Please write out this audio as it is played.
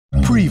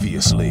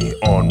Previously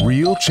on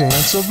Real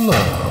Chance of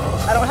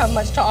Love. I don't have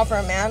much to offer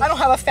a man. I don't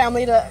have a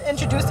family to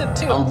introduce him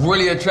to. I'm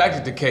really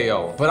attracted to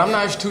KO, but I'm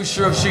not too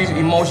sure if she's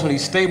emotionally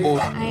stable.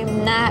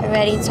 I'm not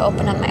ready to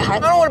open up my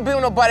heart. I don't want to be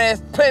with nobody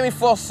that's playing me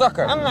for a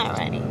sucker. I'm not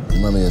ready.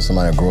 You want me to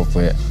somebody I grew up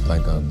with,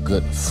 like a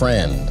good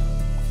friend.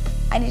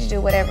 I need to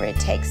do whatever it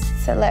takes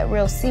to let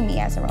Real see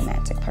me as a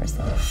romantic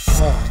person.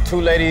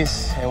 Two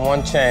ladies and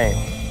one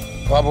chain.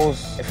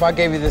 Bubbles, if I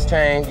gave you this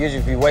chain, you'd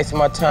just be wasting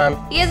my time.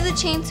 He has the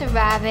chain to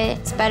Rabbit.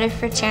 It's better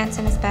for Chance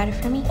and it's better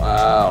for me.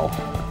 Wow.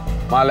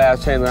 My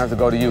last chain's gonna have to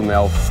go to you,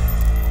 Mel.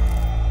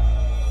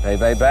 Hey,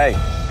 babe.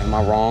 Am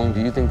I wrong?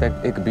 Do you think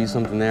that it could be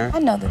something there? I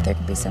know that there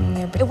could be something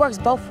there, but it works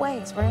both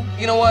ways, Real.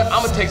 You know what?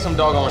 I'm gonna take some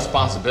doggone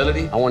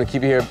responsibility. I wanna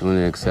keep you here. I'm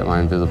gonna accept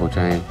my invisible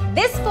chain.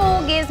 This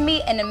fool gives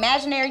me an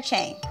imaginary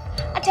chain.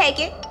 I take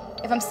it.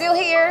 If I'm still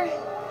here,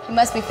 he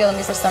must be feeling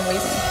me for some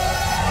reason.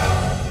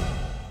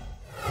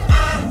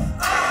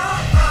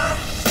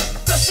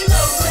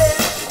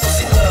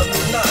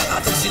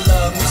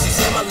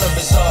 My love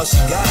is all she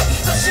got.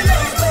 Does she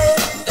love me?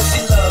 Does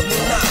she love me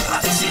not? I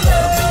think she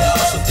love me. I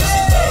also think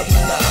she love me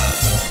not.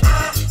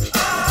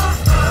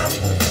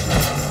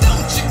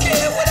 Don't you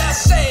care what I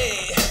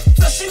say?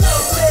 Does she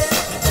love me?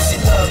 Does she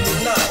love me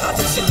not? I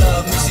think she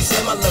love me. She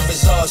said my love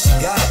is all she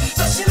got.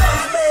 Does she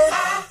love me?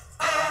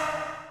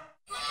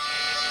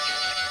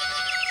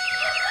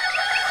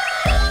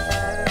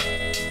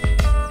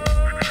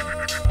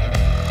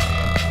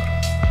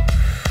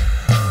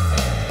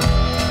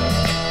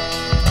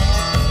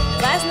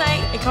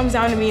 It comes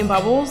down to me and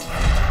Bubbles.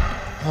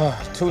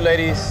 Two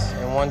ladies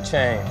and one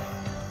chain.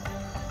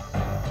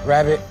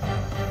 Rabbit,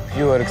 if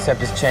you would accept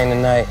this chain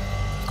tonight.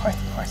 Of course.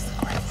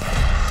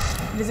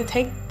 Does it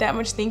take that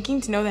much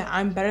thinking to know that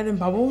I'm better than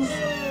Bubbles?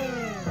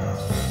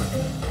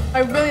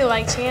 I really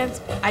like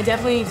Chance. I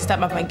definitely need to step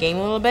up my game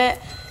a little bit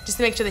just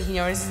to make sure that he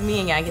notices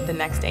me and I get the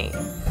next date.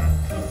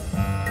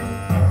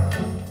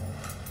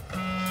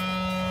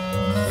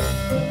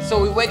 So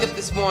we wake up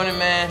this morning,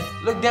 man.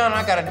 Look down,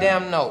 I got a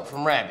damn note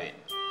from Rabbit.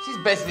 She's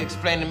basically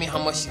explaining to me how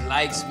much she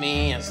likes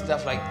me and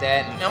stuff like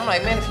that. And I'm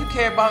like, man, if you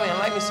care about me and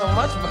like me so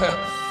much, bro,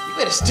 you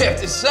better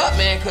step this up,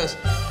 man, because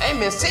I ain't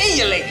been seeing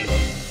you lately.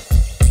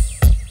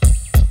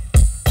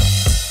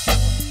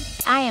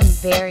 I am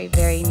very,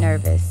 very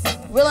nervous.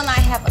 Real and I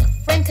have a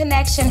friend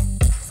connection.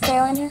 Is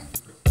KO in here?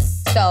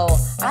 So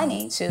I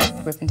need to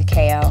rip into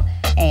KO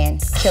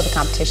and kill the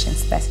competition.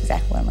 So that's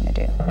exactly what I'm gonna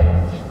do.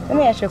 Let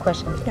me ask you a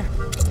question. Yeah.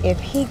 If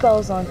he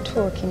goes on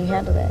tour, can you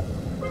handle that?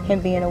 Him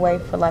being away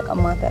for like a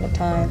month at a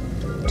time,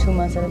 2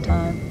 months at a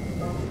time.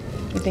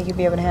 You think you'd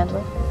be able to handle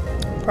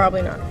it?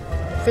 Probably not.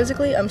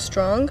 Physically, I'm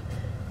strong.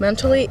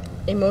 Mentally,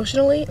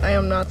 emotionally, I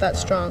am not that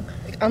strong.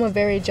 I'm a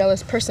very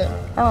jealous person.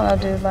 I don't know,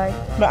 dude, like...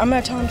 But I'm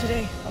gonna tell him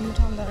today. I'm gonna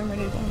tell him that I'm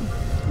ready to go home.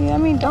 Yeah, I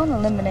mean, don't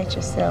eliminate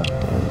yourself,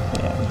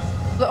 dude.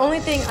 Yeah. The only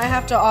thing I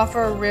have to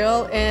offer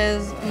Real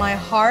is my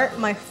heart,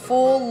 my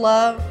full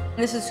love.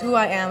 This is who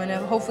I am, and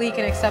hopefully he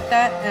can accept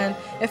that. And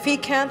if he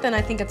can't, then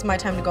I think it's my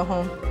time to go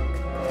home.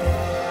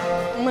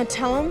 I'm gonna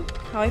tell him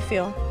how I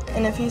feel.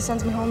 And if he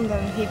sends me home,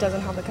 then he doesn't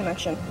have the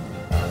connection.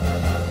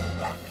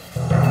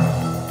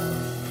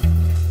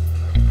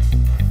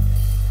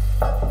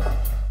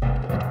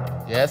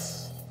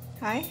 Yes?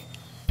 Hi.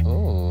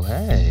 Oh,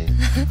 hey.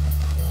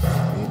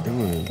 How you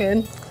doing?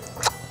 Good.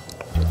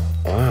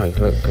 Wow, you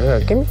look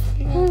good. Give me.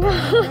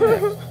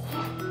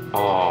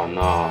 Oh,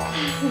 no.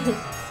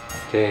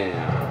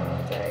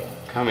 Damn. Sorry.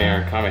 Come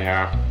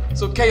here.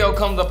 So KO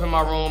comes up in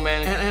my room,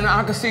 man, and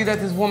I can see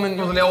that this woman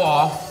was a little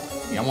off.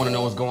 I want to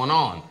know what's going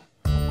on.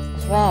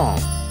 What's wrong?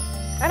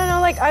 I don't know,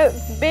 like,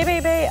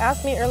 Bae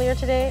asked me earlier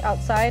today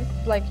outside,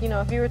 like, you know,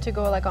 if you were to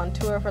go, like, on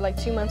tour for, like,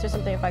 2 months or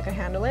something, if I could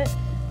handle it,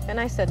 and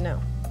I said no.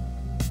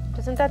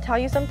 Doesn't that tell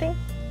you something?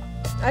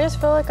 I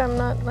just feel like I'm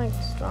not, like,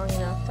 strong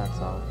enough, that's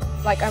all.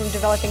 Like, I'm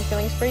developing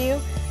feelings for you,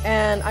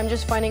 and I'm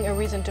just finding a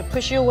reason to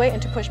push you away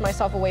and to push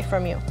myself away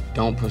from you.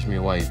 Don't push me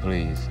away,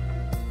 please.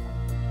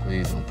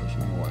 Please don't push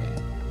me away.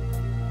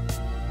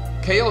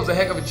 KO's a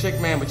heck of a chick,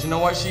 man, but you know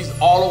what? She's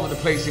all over the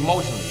place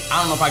emotionally.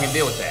 I don't know if I can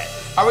deal with that.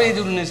 I really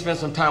do need to spend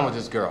some time with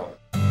this girl.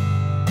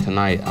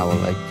 Tonight, I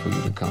would like for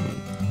you to come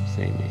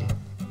see me.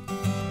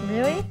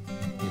 Really?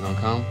 You gonna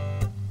come?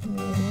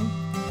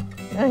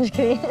 Maybe. I'm just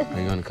kidding. Are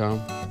you gonna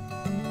come?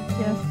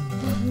 Yes.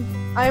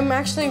 I'm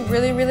actually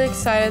really, really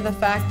excited the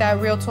fact that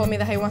Real told me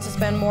that he wants to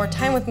spend more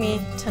time with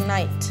me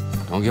tonight.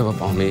 Don't give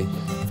up on me.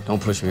 Don't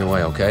push me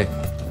away, okay?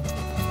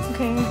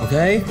 Okay.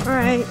 Okay? All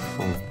right.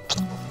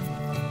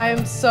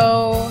 I'm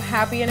so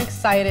happy and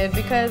excited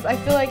because I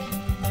feel like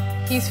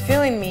he's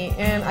feeling me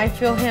and I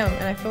feel him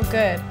and I feel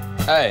good.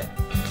 Hey,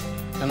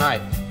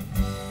 tonight.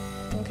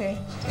 Okay.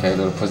 Okay,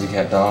 little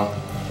pussycat doll.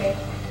 Okay.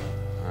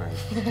 All right.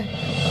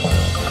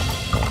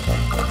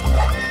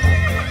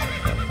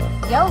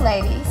 Yo,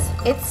 ladies,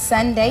 it's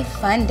Sunday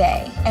Fun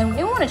Day, and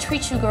we want to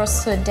treat you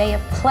girls to a day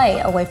of play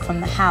away from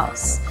the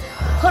house.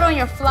 Put on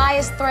your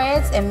flyest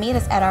threads and meet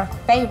us at our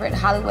favorite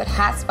Hollywood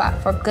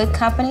hotspot for good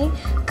company,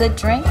 good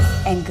drinks,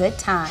 and good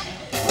time.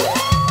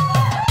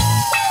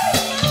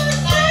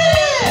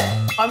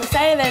 I'm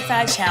excited that it's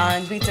not a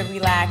challenge. We get to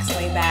relax,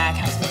 lay back,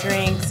 have some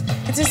drinks.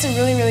 It's just a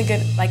really, really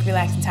good, like,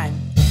 relaxing time.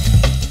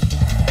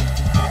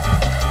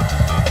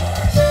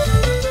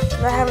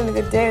 I'm not having a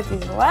good day with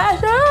these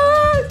lashes.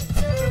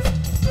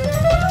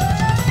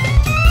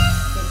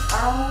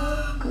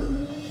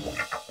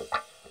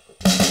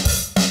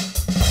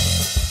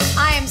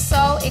 I am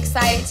so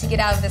excited to get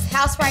out of this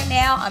house right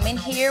now. I'm in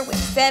here with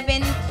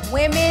 7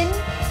 women.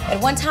 At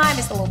one time,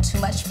 it's a little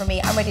too much for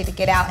me. I'm ready to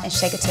get out and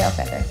shake a tail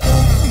feather.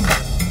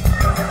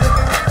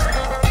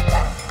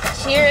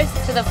 Cheers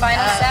to the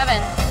final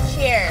 7.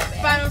 Cheers.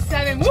 Final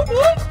 7, whoop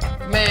whoop.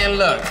 Man,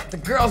 look, the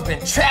girl's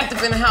been trapped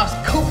up in the house,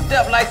 cooped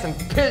up like some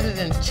pigeons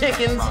and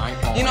chickens.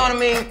 You know what I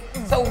mean?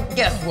 So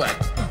guess what?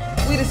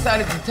 We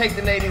decided to take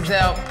the ladies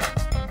out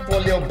For a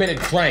little bit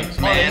of drinks,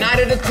 on the man. night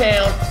of the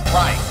town,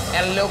 right,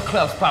 at a little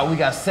club spot we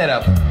got set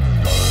up.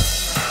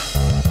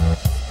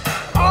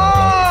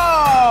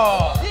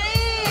 Oh!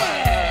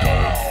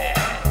 Yeah!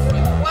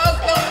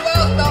 Welcome,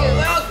 welcome,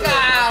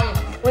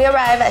 welcome! We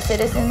arrive at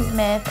Citizen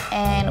Smith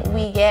and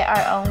we get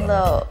our own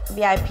little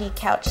VIP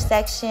couch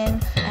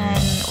section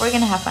and we're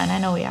gonna have fun, I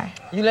know we are.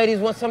 You ladies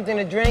want something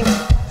to drink?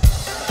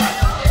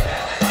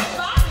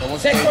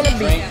 Sex on the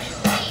beach.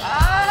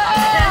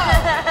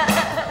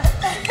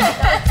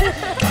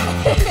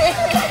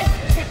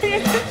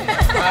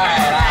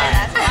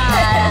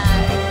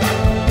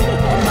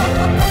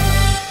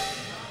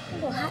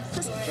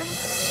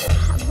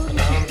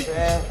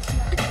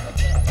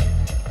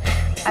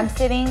 I'm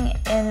sitting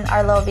in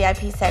our little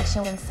VIP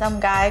section and some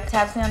guy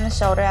taps me on the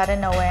shoulder out of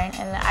nowhere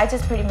and I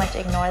just pretty much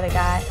ignore the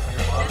guy.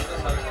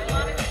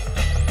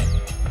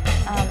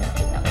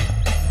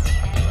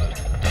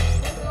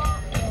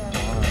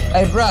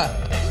 Hey, bruh.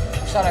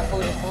 Saw that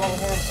food just come over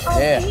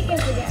here?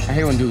 Yeah. I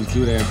hate when dudes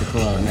do that at the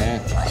club,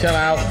 man. Chill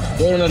out,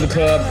 go to another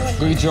club,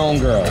 greet your own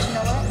girl.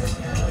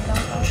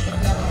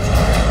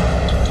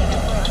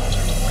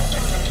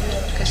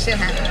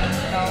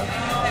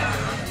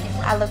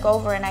 I look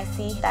over and I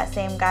see that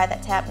same guy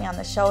that tapped me on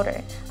the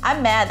shoulder.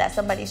 I'm mad that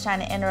somebody's trying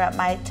to interrupt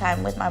my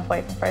time with my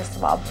boyfriend, first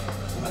of all.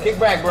 Kick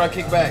back, bro,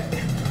 kick back.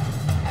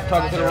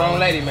 Talking to the wrong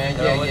lady, man.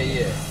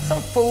 Yeah.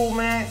 Some fool,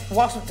 man,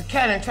 walks up to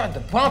Cali and tried to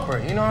bump her,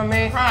 you know what I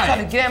mean? Right.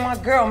 Tried to get at my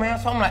girl, man.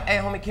 So I'm like, hey,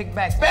 homie, kick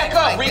back. Back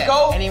up, like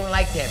Rico. Ain't even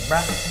like that,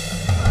 bruh.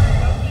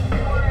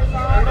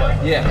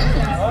 Yeah.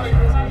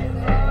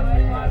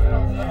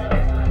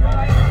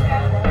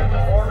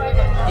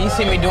 You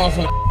see me doing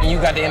some and you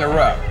got to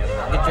interrupt.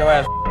 Get your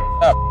ass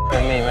up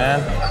with me, man.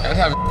 That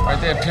type of right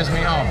there pissed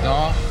me off,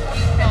 dog.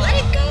 Let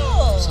it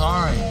go!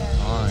 Sorry.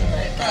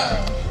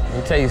 Let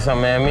me tell you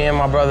something, man. Me and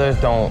my brothers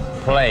don't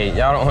play.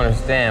 Y'all don't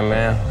understand,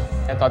 man.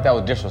 I thought that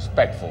was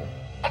disrespectful.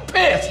 I'm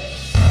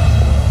pissed.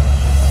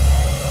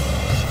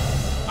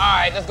 All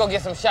right, let's go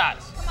get some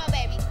shots. Come on,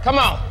 baby. Come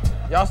on.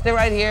 Y'all stay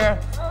right here.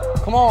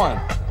 Come on.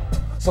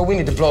 So we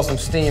need to blow some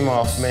steam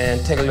off,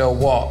 man. Take a little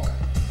walk.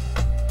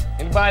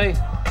 Anybody?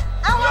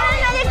 I want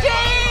another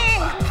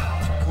drink!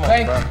 Come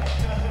on, bro.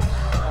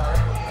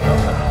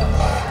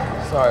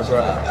 Sorry,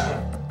 bro.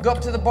 Go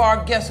up to the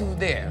bar, guess who's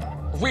there?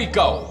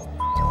 Rico.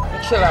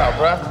 Chill out,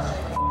 bro.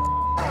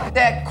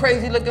 That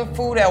crazy looking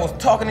fool that was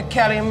talking to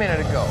Cali a minute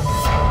ago.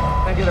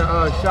 Can I get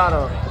a shot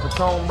of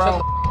Patron,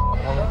 bro?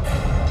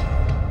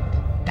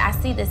 I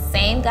see the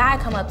same guy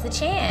come up to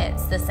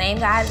Chance, the same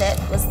guy that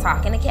was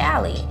talking to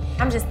Callie.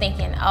 I'm just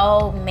thinking,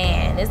 oh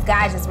man, this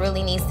guy just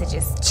really needs to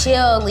just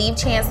chill, leave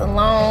Chance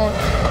alone.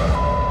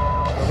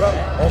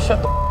 Man,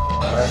 shut the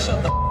man.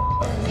 Shut the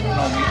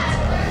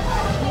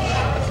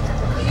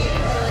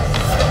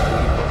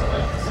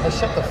Hey,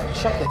 shut the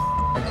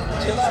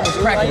What's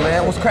cracking,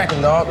 man? What's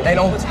cracking, dog? Hey,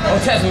 don't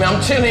test me. I'm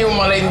chilling here with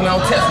my ladies, man.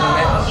 Don't test me,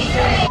 man.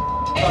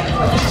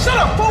 Shut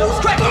up, fool! What's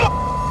cracking?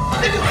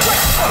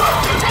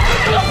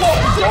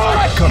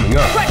 Coming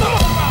up.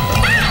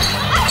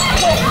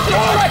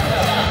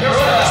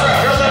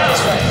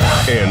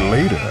 And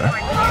later.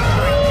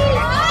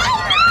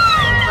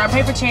 I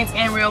pay for Chance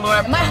and Real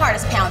Lord. My heart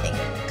is pounding,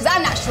 because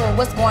I'm not sure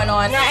what's going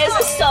on. That is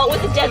assault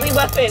with a deadly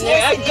weapon.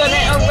 They're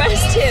gonna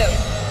arrest him.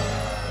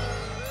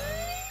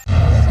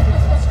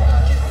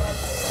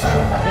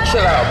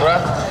 Chill out, bro.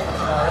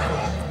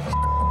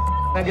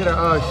 Can I get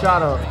a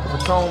shot of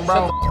Patron,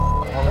 bro?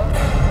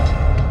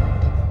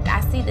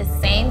 I see the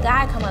same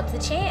guy come up to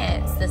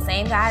Chance, the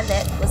same guy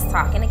that was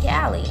talking to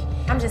Callie.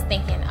 I'm just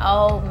thinking,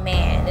 oh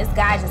man, this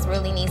guy just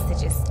really needs to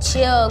just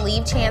chill,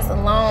 leave Chance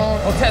alone.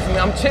 Don't test me.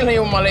 I'm chilling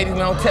here with my ladies,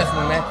 man. Don't test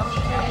me, man.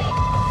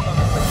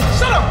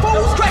 Shut up,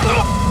 fool! What's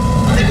cracking?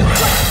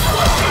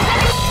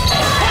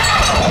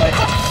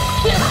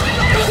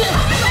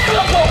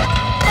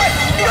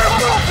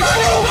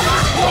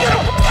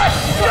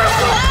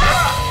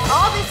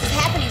 All this is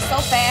happening so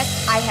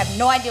fast, I have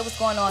no idea what's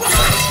going on.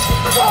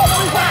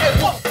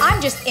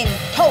 I'm just in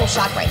total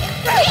shock right now.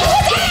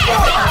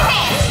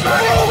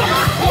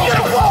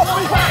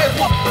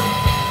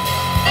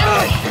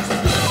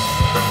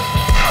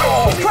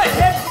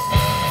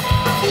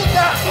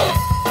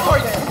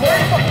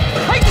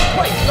 Take this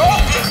place,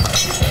 dog!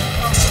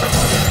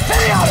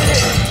 Stay out of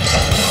here!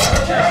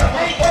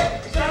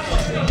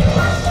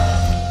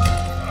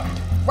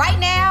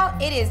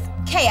 it is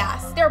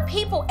chaos. There are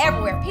people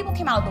everywhere. People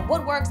came out of the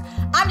woodworks.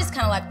 I'm just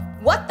kind of like,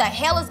 what the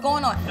hell is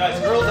going on? Guys,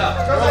 girls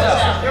out. Girls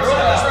out. Girls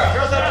out.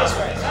 Girls out this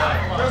way.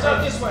 Girls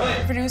out this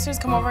way. Producers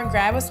come over and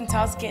grab us and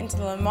tell us to get into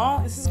the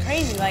limo. This is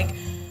crazy. Like,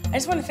 I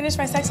just want to finish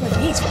my sex on the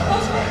beach.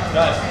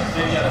 Guys,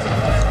 stay together.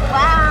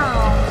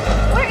 Wow.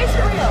 Where is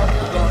Real?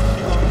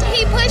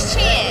 He pushed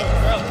Chin.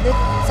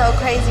 It's so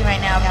crazy right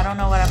now. I don't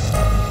know what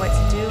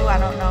to do. I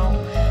don't know.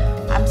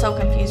 I'm so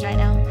confused right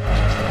now.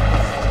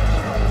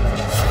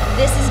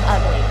 This is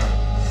ugly.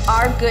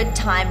 Our good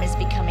time is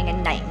becoming a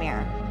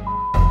nightmare.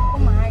 Oh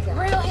my God.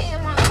 Real hit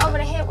him over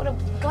the head with a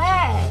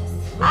glass.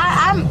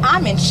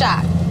 I'm in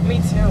shock. Me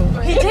too.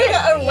 He did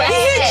arrest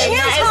him.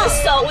 That is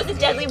assault with a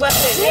deadly weapon.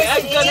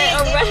 I'm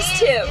gonna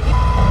arrest him.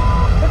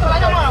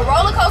 Like I'm on a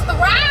roller coaster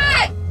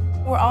ride.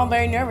 We're all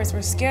very nervous.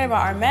 We're scared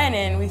about our men,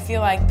 and we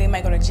feel like they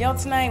might go to jail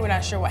tonight. We're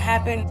not sure what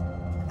happened.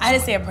 I had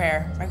to say a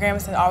prayer. My grandma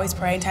said always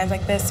pray in times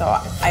like this, so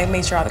I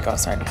made sure all the girls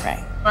started to pray.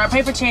 Lord, I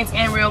pray for Chance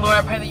and Real, Lord.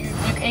 I pray that you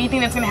rebuke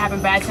anything that's gonna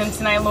happen bad to him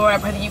tonight, Lord. I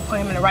pray that you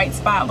put him in the right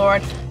spot,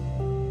 Lord.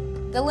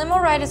 The limo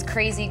ride is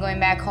crazy going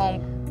back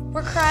home.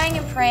 We're crying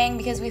and praying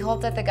because we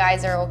hope that the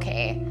guys are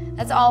okay.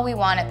 That's all we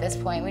want at this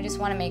point. We just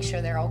want to make sure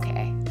they're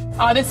okay.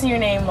 All this in your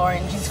name, Lord,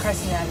 in Jesus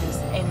Christ's name,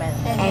 amen.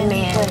 Amen.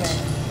 Amen.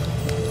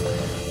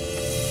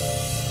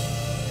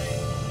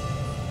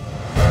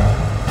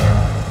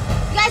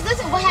 You guys,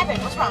 listen, what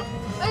happened? What's wrong?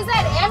 What is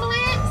that,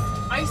 ambulance?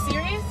 Are you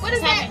serious? What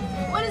is that?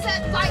 What is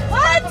that, like,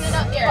 what? Coming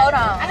up there? Hold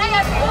on. I know you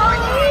have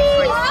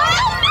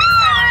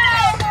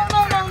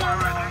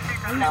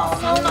No.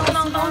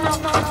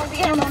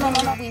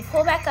 We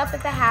pull back up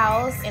at the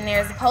house, and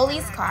there's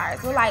police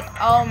cars. We're like,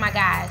 oh my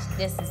gosh,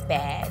 this is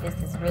bad. This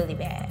is really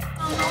bad.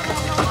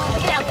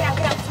 Get out.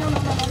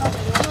 No.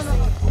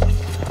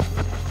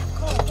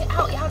 Get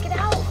out, y'all, get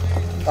out.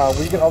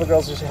 Will you get all the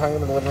girls just hang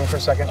them in the living room for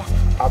a second? Yeah.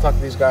 I'll talk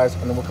to these guys,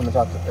 and then we'll come and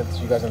talk to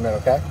you guys in a minute,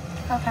 okay?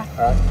 Okay.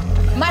 All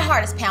right. My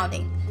heart is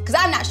pounding, because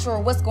I'm not sure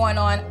what's going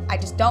on. I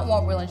just don't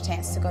want Real and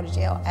Chance to go to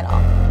jail at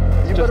all.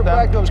 You better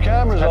back those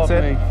cameras off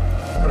me.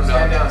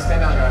 Stand down,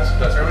 guys.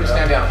 Everybody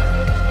stand down.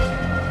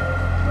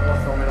 No more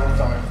filming.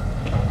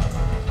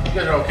 You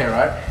guys are okay,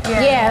 right?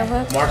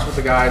 Yeah. Mark's with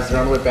the guys, they're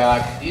on the way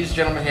back. These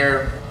gentlemen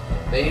here,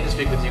 they need to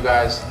speak with you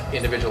guys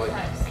individually.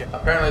 Okay.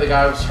 Apparently the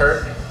guy was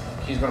hurt.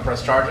 He's gonna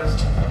press charges.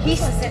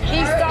 He's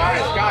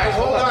Guys,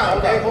 hold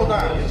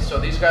on. So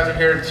these guys are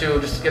here to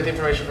just get the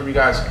information from you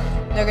guys.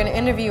 They're gonna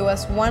interview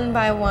us one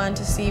by one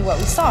to see what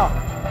we saw.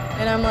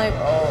 And I'm like,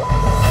 oh.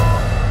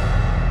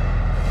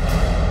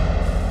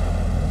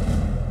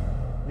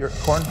 You're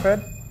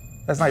corn-fed?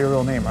 That's not your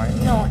real name, right?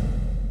 No.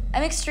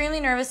 I'm extremely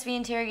nervous to be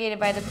interrogated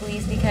by the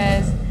police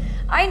because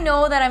I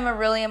know that I'm a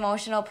really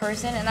emotional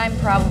person and I'm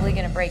probably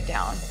gonna break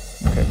down.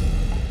 Okay,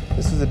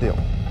 this is the deal.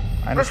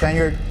 I understand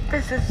you're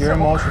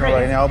emotional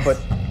right now, but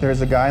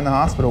there's a guy in the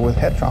hospital with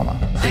head trauma.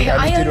 So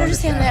I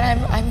understand that.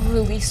 I'm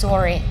really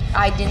sorry.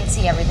 I didn't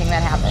see everything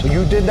that happened. So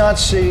you did not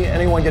see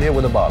anyone get hit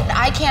with a bottle?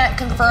 I can't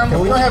confirm Okay,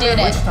 who we don't have did that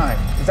it. much time.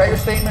 Is that your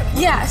statement?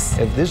 Yes.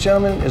 If this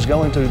gentleman is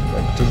going to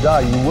die,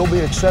 you will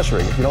be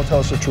accessory if you don't tell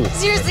us the truth.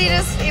 Seriously,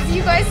 if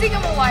you guys think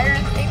I'm a liar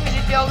and take me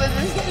to jail, this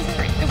is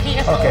freaking me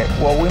out. Okay,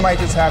 well, we might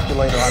just have to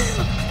later on.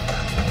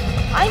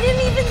 I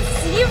didn't even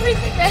see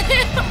everything that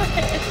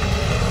happened.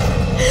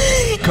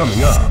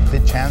 Coming up.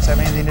 Did Chance have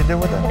anything to do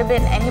with it? Could have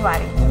been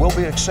anybody. You will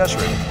be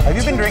accessory. Have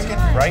you been drinking?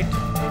 Right?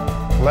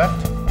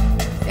 Left?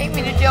 Take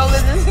me to jail,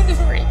 this is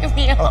freaking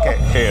me out. Okay.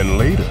 And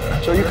later.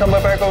 So you come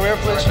back over here,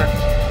 please?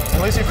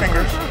 Release your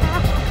fingers.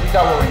 You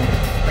got what we need.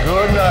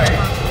 Good night.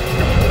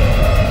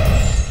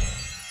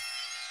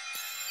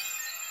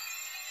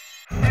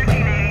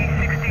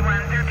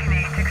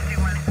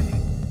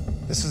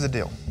 13A61. This is the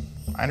deal.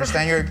 I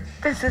understand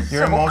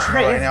you're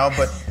emotional right now,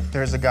 but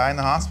there's a guy in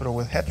the hospital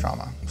with head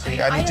trauma. So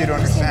I need you to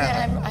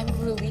understand. I'm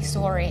really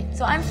sorry.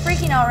 So I'm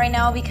freaking out right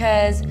now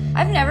because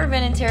I've never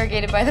been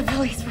interrogated by the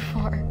police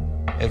before.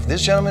 If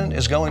this gentleman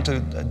is going to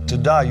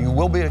die, you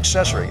will be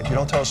accessory if you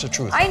don't tell us the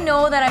truth. I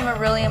know that I'm a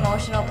really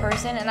emotional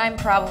person and I'm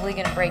probably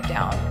gonna break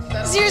down.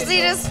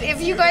 Seriously,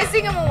 if you guys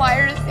think I'm a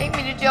liar, just take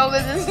me to jail,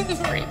 this is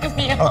freaking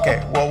me out.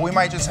 Okay, well, we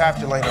might just have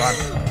to later on.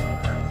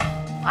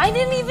 I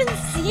didn't even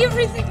see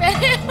everything that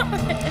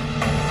happened.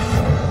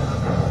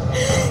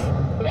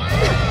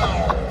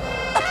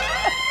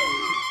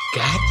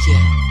 Gotcha.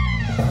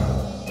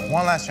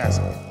 One last chance.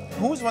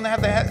 Who's the one that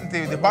had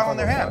the bottle in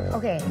their hand?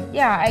 Okay,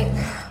 yeah,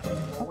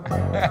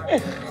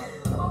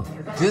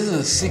 This is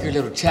a secret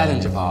little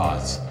challenge of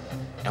ours,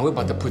 and we're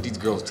about to put these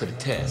girls to the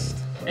test.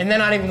 And they're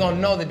not even gonna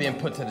know they're being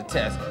put to the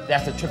test.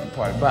 That's the tricky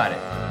part about it.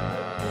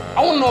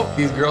 I wanna know if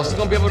these girls are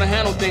gonna be able to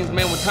handle things,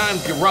 man, when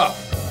times get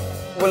rough.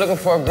 We're looking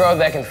for a girl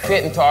that can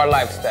fit into our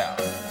lifestyle.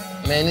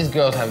 Man, these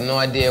girls have no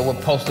idea. We're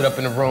posted up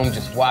in the room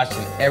just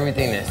watching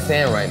everything they're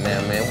saying right now,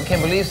 man. We can't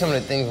believe some of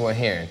the things we're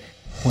hearing.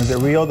 Was it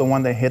Rio, the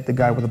one that hit the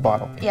guy with the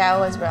bottle? Yeah, it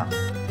was Real.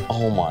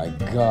 Oh my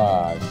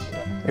gosh.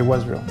 It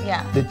was Real?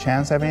 Yeah. Did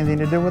Chance have anything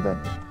to do with it?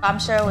 I'm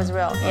sure it was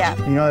Real, yeah.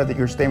 You know that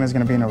your statement is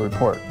going to be in a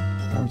report.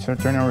 When you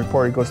turn in a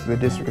report, it goes to the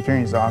district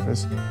attorney's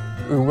office.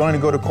 You're willing to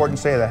go to court and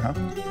say that, huh?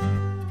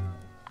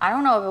 I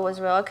don't know if it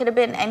was real. It could have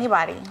been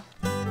anybody.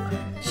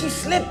 She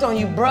slipped on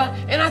you, bruh,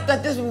 and I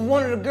thought this was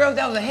one of the girls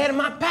that was ahead of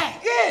my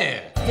pack. Yeah.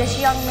 This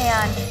young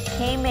man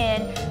came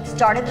in,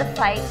 started the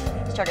fight,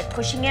 started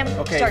pushing him,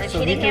 started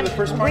hitting him.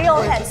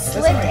 Real had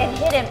slipped and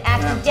hit him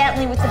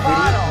accidentally with the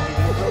bottle.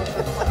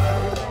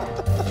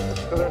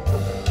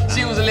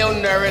 She was a little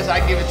nervous.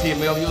 I give it to you,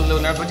 Mel. You was a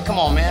little nervous, but come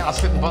on, man. I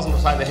slipped and busted him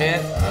upside the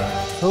head.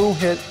 Who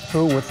hit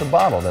who with the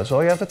bottle? That's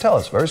all you have to tell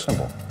us. Very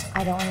simple.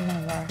 I don't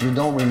remember. You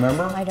don't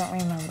remember? I don't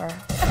remember.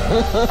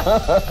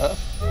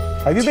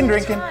 Have you been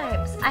drinking?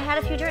 Times. I had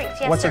a few drinks.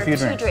 Yes, What's sir. a few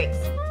 2 drinks? drinks.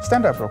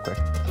 Stand up real quick.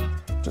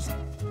 Just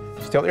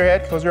tilt your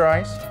head, close your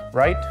eyes.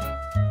 Right.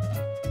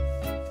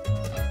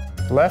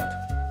 Left.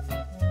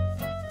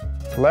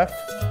 Left.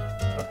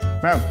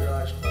 Ma'am.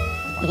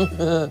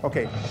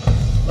 Okay.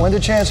 When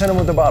did Chance hit him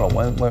with the bottle?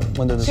 When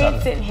did this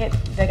Chance happen? didn't hit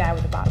the guy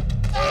with the bottle.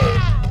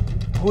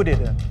 Who did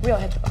it? Real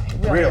hit the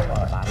bottle. Real. Hit the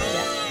bottle,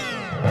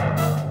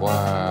 yeah.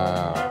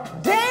 Wow.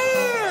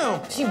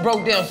 Damn! She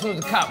broke down as soon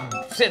as the cop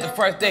said the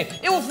first thing.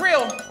 It was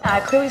real.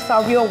 I clearly saw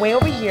Real way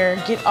over here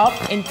get up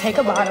and take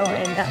a bottle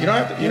and... You don't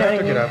have to,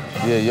 get up.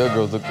 Yeah, your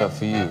girls looked up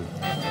for you.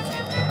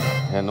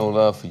 Had no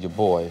love for your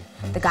boy.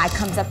 The guy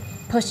comes up,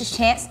 pushes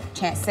Chance.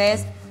 Chance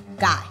says,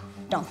 "Guy,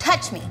 don't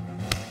touch me."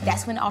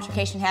 That's when the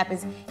altercation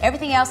happens.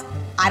 Everything else,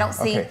 I don't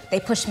see. Okay. They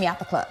pushed me out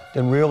the club.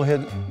 Then Real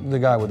hit the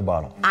guy with the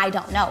bottle. I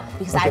don't know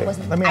because I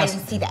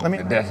didn't see that.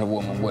 That's a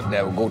woman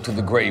that would go to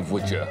the grave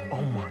with you.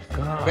 Oh my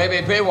God.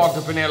 Baby Bay walked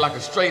up in there like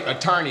a straight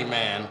attorney,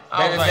 man.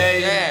 Baby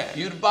Bay,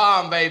 you the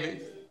bomb, baby.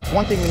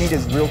 One thing we need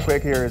is real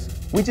quick here is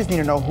we just need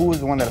to know who was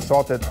the one that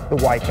assaulted the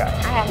white guy.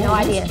 I have no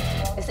idea.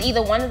 It's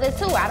either one of the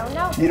two. I don't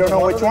know. You don't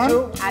know which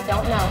one? I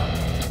don't know.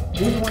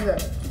 Who's the one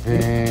that?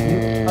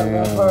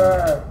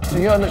 So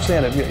you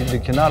understand it. You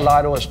cannot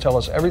lie to us. Tell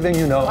us everything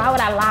you know. Why would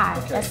I lie?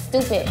 That's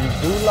stupid. You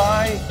do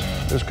lie,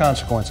 there's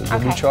consequences.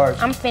 You'll be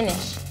charged. I'm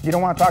finished. You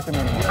don't want to talk to me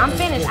anymore. I'm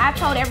finished. I've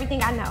told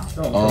everything I know.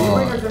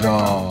 Oh,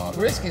 God.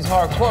 Risky's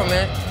hardcore,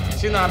 man.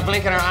 She's not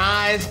blinking her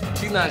eyes.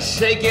 She's not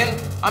shaking.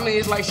 I mean,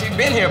 it's like she's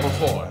been here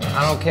before.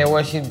 I don't care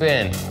where she's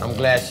been. I'm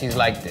glad she's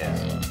like this.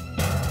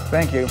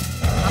 Thank you.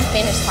 I'm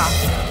finished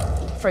talking.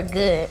 For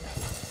good.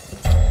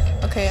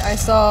 Okay, I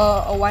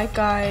saw a white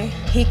guy.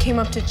 He came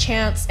up to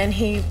Chance and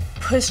he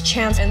pushed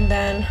Chance and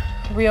then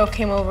Rio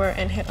came over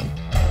and hit him.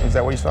 Is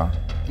that what you saw?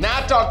 Now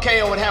I thought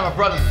KO would have a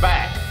brother's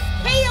back.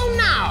 KO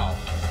now!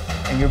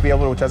 And you'll be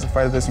able to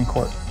testify to this in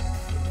court,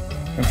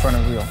 in front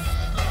of Rio.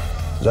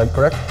 Is that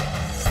correct?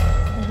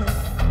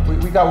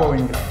 We got what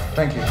we needed.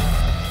 Thank you.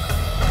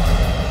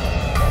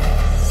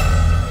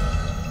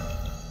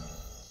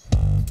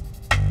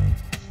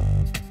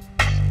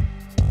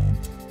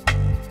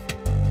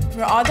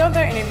 We're all done with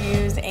our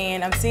interviews,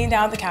 and I'm sitting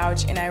down on the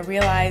couch, and I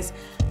realize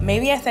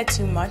maybe I said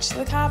too much to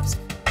the cops.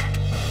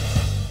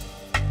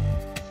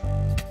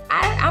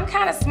 I'm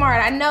kind of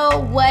smart. I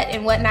know what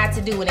and what not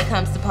to do when it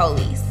comes to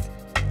police.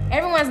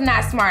 Everyone's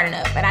not smart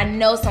enough, and I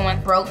know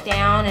someone broke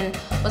down and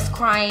was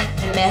crying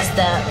and messed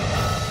up.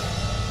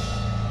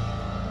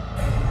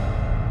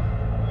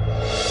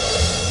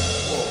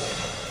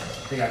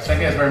 Hey guys,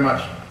 thank you guys very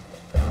much.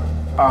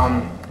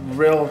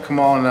 Real,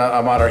 Kamal, and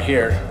Ahmad are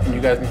here, and you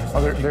guys need to...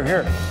 Oh, they're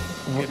here.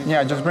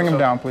 Yeah, just bring them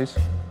down, please.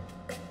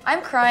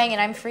 I'm crying and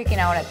I'm freaking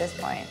out at this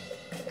point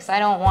because I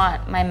don't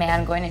want my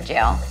man going to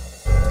jail.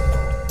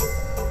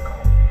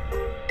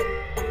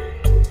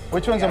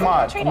 Which one's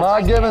Ahmad?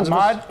 Ahmad Gibbons.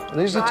 Ahmad?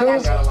 These the two?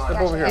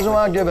 Step over here. Who's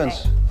Ahmad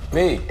Gibbons?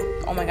 Me.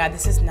 Oh my God,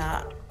 this is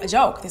not a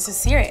joke. This is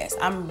serious.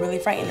 I'm really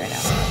frightened right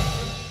now.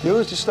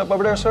 You just step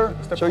over there, sir.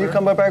 So you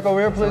come back over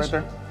here, please.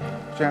 Right there.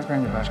 Put your hands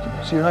behind your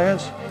back. See your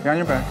hands? Behind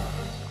your back.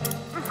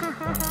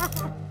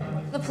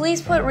 The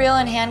police put Real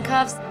in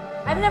handcuffs.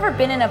 I've never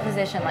been in a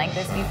position like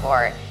this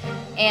before,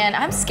 and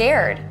I'm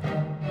scared.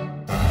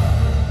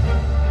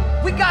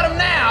 We got him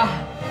now!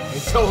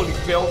 They totally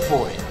fell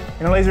for it.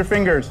 And laser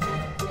fingers.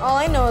 All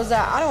I know is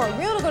that I don't want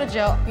Rio to go to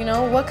jail. You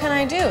know, what can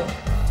I do?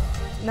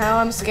 Now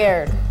I'm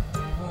scared.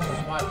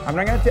 I'm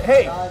not gonna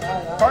hey!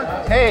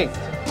 Hey!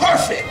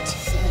 Perfect!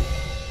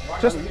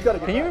 Just,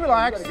 can you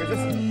relax?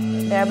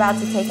 They're about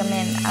to take him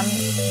in. I'm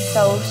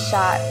so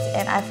shocked,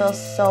 and I feel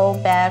so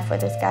bad for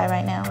this guy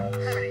right now.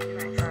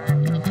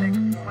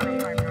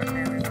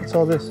 What's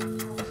all this?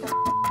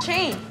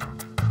 Chain.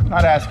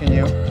 Not asking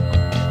you.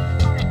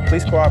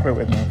 Please cooperate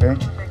with me, okay?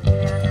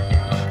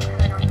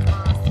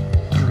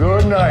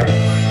 Good night.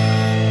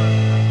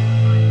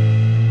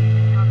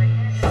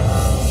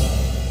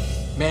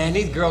 Man,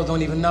 these girls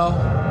don't even know,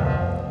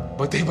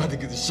 but they about to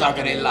get the shock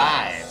of their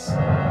lives.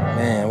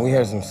 Man, we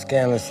heard some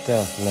scandalous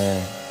stuff,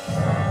 man.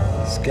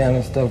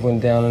 Scandalous stuff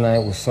went down tonight.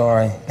 We're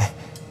sorry.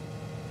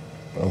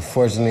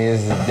 Unfortunately,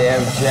 it's a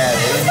damn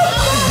tragedy.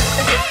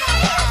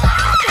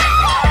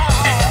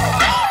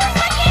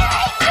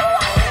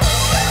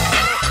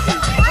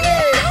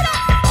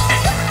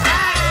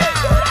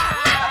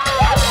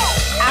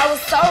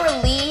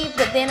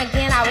 Then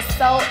again, I was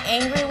so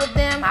angry with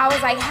them. I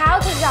was like, how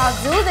could y'all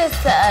do this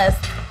to us?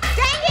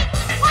 Dang it!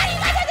 Why do you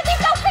guys have to be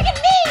so freaking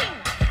mean?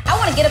 I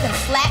want to get up and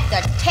slap the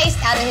taste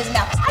out of his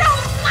mouth. I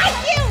don't like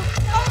you!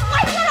 I don't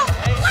like you!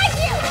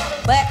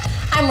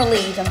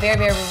 relieved. I'm very,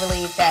 very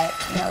relieved that,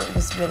 you know, it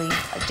was really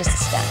just a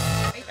step.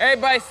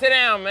 Everybody sit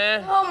down,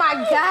 man. Oh my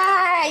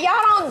God,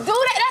 y'all don't do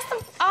that. That's some,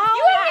 oh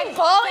you ain't been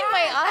bawling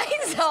my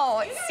eyes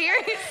out.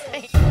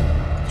 Seriously.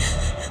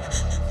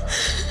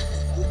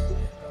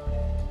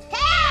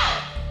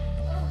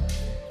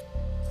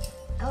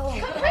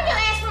 Bring your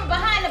ass from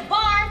behind the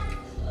barn.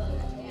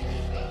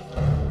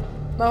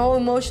 My whole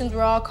emotions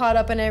were all caught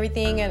up in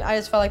everything, and I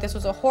just felt like this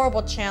was a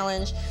horrible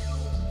challenge.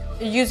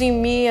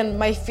 Using me and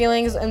my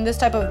feelings in this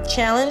type of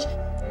challenge,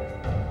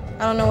 I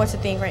don't know what to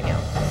think right now.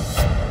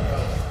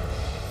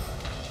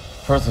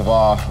 First of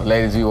all,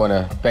 ladies, we want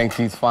to thank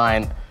these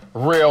fine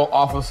real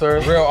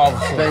officers. Real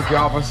officers. Thank you,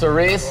 Officer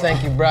Reese.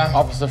 Thank you, bruh.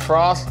 Officer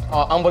Frost.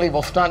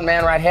 Unbelievable stunt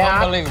man right here.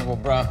 Unbelievable,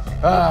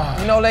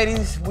 bruh. You know,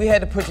 ladies, we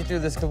had to put you through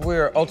this because we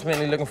were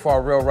ultimately looking for a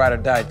real ride or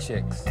die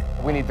chicks.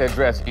 We need to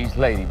address each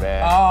lady,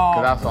 man. Oh,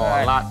 because I saw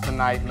right. a lot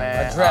tonight,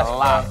 man. Address, a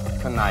lot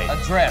tonight.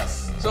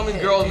 Address. Some of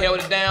these girls held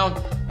it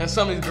down, and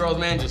some of these girls,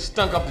 man, just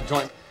stunk up the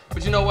joint.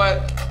 But you know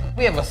what?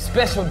 We have a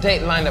special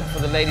date lined up for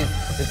the ladies,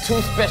 the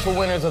 2 special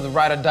winners of the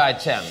Ride or Die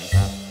Challenge.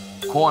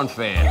 Corn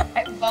fan.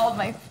 I balled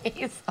my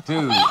face off.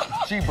 Dude,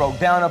 she broke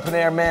down up in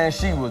there, man.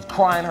 She was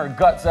crying her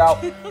guts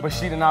out, but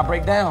she did not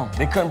break down.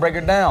 They couldn't break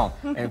her down.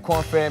 And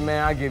Corn fan,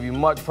 man, I give you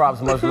much props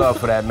and much love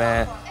for that,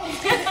 man.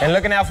 And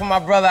looking out for my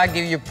brother, I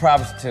give you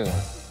props too.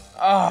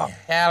 Oh,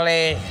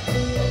 Callie.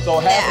 So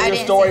half of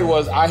your story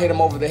was I hit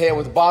him over the head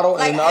with a bottle,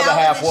 and the other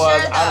half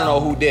was I don't know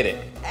who did it.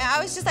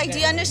 I was just like, do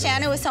you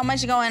understand? There was so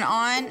much going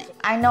on.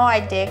 I know I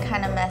did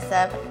kind of mess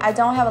up. I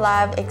don't have a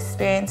lot of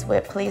experience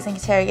with police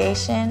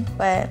interrogation,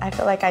 but I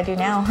feel like I do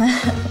now.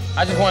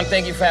 I just want to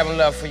thank you for having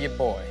love for your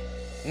boy.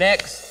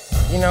 Next,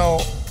 you know,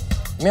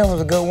 Milf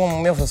was a good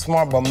woman, Milf was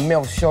smart, but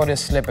Milf showed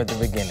his slip at the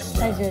beginning,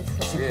 bro. I did.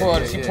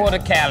 She pulled a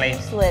Callie.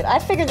 Slip. I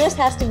figured this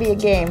has to be a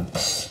game.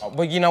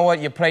 But you know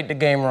what? You played the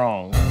game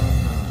wrong.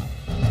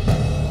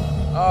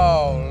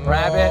 Oh, Lord.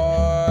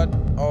 Rabbit.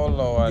 Oh,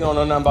 Lord. You don't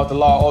know nothing about the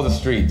law or the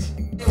streets.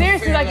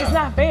 Seriously, like, it's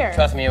not fair.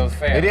 Trust me, it was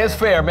fair. It is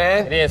fair,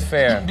 man. It is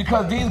fair.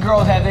 Because these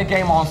girls had their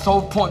game on so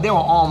point. They were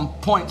on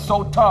point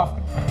so tough.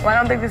 Well, I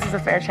don't think this is a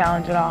fair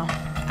challenge at all.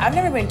 I've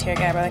never been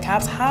interrogated by the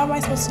cops. How am I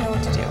supposed to know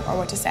what to do or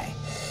what to say?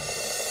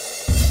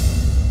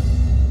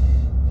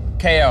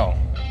 KO.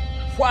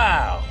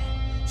 Wow.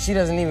 She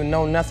doesn't even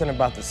know nothing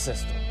about the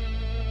system.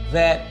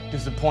 That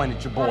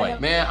disappointed your boy.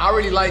 Man, I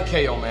really like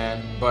KO,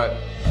 man, but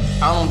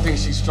I don't think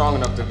she's strong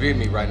enough to beat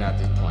me right now at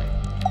this point.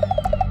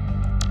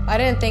 I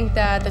didn't think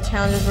that the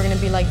challenges were gonna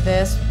be like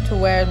this, to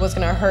where it was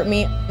gonna hurt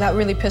me. That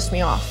really pissed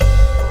me off.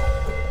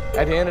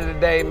 At the end of the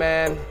day,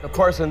 man, the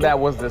person that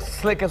was the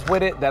slickest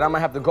with it, that I'm gonna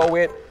have to go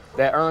with,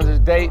 that earns his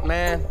date,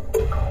 man,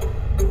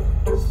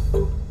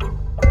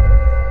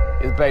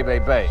 is Bay Bay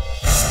Bay.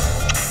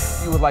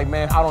 He was like,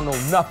 man, I don't know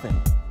nothing.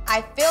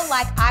 I feel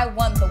like I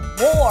won the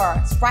war.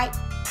 That's right,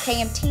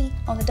 KMT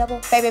on the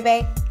double,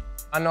 baby.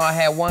 I know I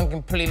had one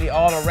completely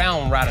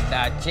all-around ride or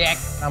die Jack.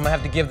 I'm gonna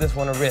have to give this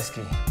one a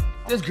risky.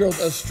 This girl's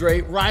a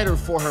straight rider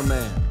for her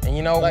man. And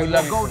you know, like, we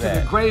love we'll you go for to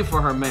that. the grave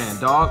for her man,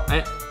 dog.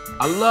 And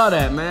I love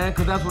that, man,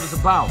 because that's what it's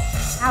about.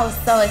 I was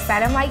so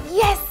excited. I'm like,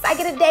 yes, I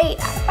get a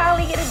date. I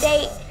finally get a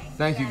date.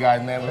 Thank you,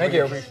 guys, man. Thank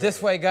you.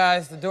 This way,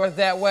 guys. The door's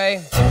that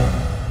way.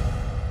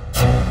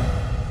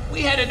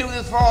 We had to do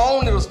this for our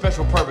own little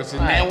special purposes,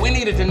 man. We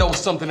needed to know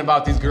something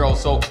about these girls,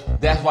 so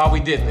that's why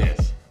we did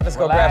this. Let's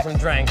go grab some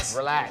drinks.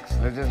 Relax.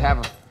 Let's just have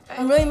a...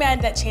 I'm really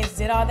mad that Chance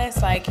did all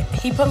this. Like,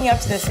 he put me up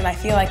to this, and I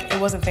feel like it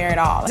wasn't fair at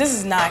all. This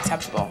is not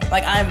acceptable.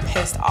 Like, I'm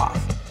pissed off.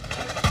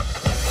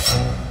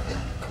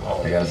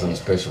 I got something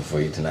special for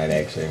you tonight,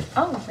 actually.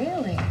 Oh,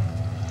 really?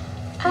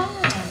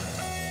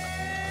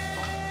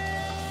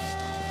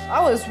 I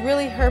was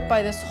really hurt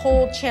by this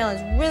whole challenge,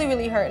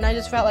 really hurt, and I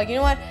just felt like, you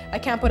know what? I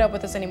can't put up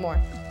with this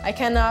anymore. I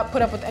cannot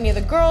put up with any of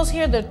the girls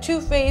here. They're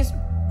two-faced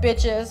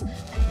bitches.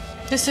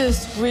 This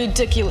is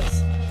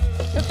ridiculous.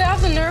 If they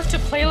have the nerve to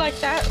play like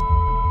that,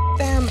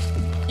 damn,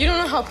 you don't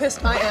know how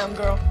pissed I am,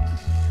 girl.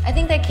 I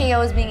think that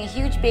KO is being a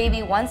huge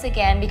baby once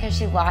again because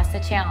she lost the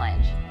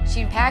challenge.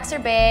 She packs her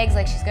bags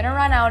like she's gonna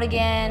run out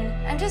again.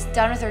 I'm just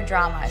done with her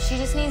drama. She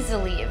just needs to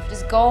leave.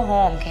 Just go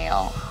home,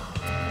 KO.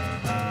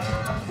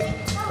 Okay.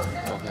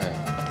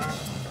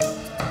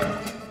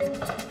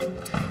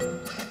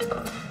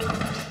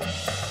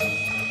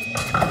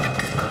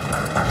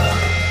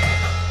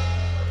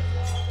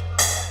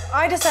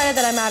 I decided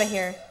that I'm out of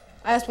here.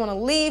 I just want to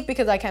leave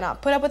because I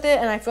cannot put up with it,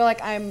 and I feel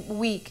like I'm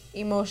weak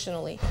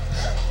emotionally.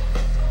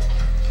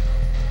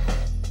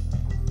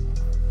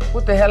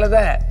 What the hell is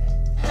that?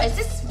 Is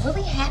this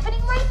really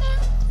happening right now?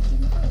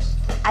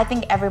 I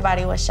think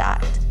everybody was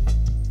shocked.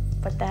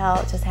 What the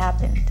hell just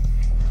happened?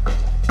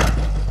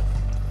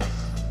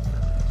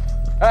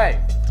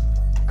 Hey,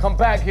 come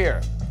back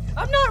here.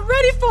 I'm not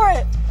ready for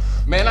it.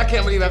 Man, I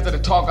can't believe after the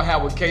talk I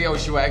had with KO,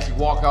 she would actually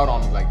walk out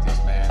on me like this,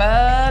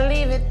 man.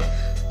 Believe it.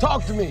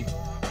 Talk to me.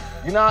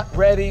 You're not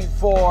ready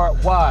for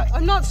what?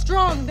 I'm not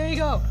strong. There you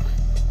go.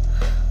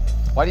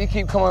 Why do you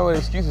keep coming up with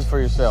excuses for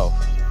yourself?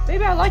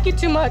 Maybe I like you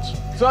too much.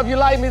 So if you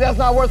like me, that's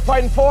not worth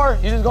fighting for?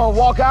 You just gonna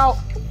walk out?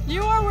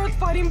 You are worth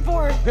fighting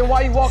for. Then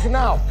why you walking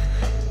out?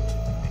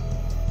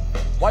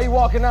 Why you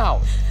walking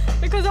out?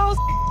 Because I was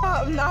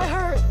up and I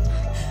hurt.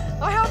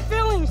 I have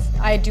feelings.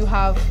 I do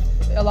have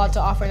a lot to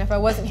offer, and if I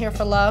wasn't here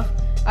for love,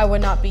 I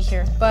would not be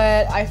here.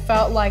 But I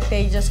felt like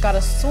they just got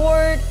a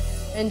sword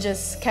and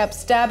just kept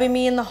stabbing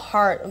me in the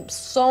heart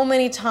so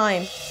many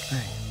times.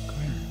 Hey,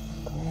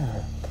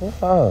 come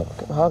here.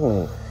 Hug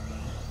me.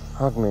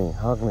 Hug me,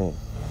 hug me.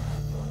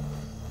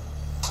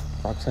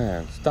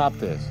 Roxanne, stop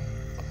this.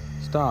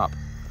 Stop.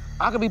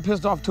 I could be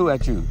pissed off too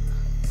at you.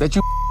 That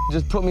you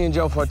just put me in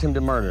jail for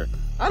attempted murder.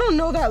 I don't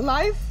know that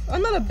life.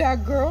 I'm not a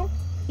bad girl.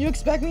 You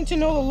expect me to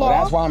know the law? Well,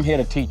 that's why I'm here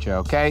to teach you,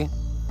 okay?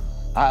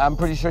 I'm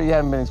pretty sure you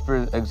haven't been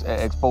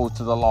exposed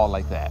to the law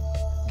like that.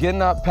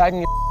 Getting up, packing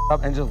your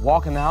up, and just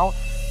walking out?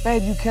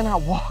 Babe, you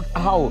cannot walk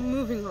out. I'm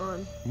moving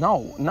on.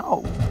 No,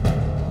 no.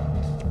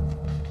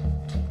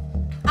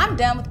 I'm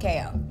done with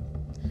KO.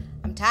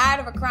 I'm tired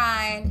of her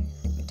crying.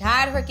 I'm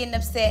tired of her getting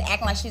upset,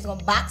 acting like she's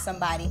gonna box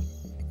somebody.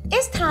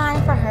 It's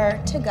time for her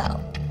to go.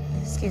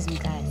 Excuse me,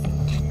 guys.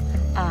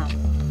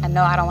 I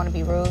know I don't want to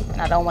be rude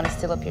and I don't want to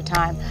steal up your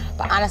time,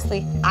 but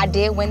honestly, I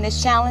did win this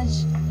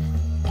challenge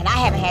and I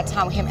haven't had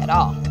time with him at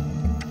all.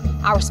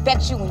 I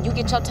respect you when you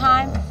get your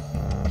time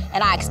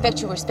and I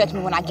expect you to respect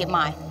me when I get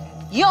mine.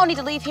 You don't need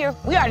to leave here.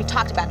 We already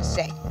talked about this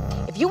today.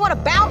 If you want to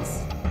bounce,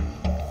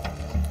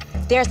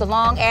 there's the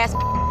long ass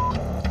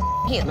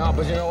here. No,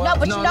 but you know what? No,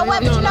 but you know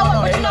what? But you know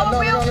what? But you know what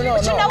real?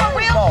 But you know what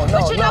real?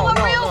 But you know what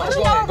real? But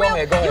you know what real?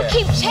 You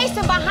keep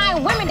chasing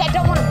behind women that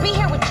don't want to be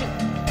here with you.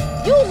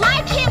 You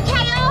like him,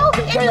 KO.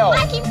 If you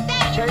like him,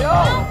 stay. If you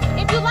don't,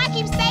 if you like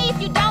him, stay. If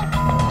you don't,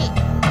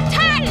 I'm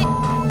tired of it,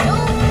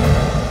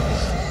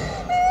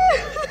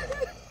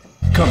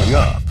 dude. Coming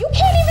up. You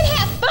can't even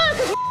have fun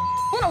because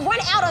want to run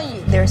out on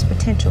you. There's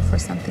potential for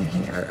something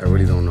here. I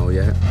really don't know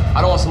yet.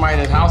 I don't want somebody in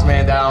this house,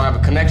 man, that I don't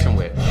have a connection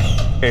with.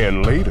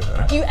 And later.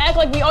 You act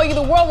like we owe you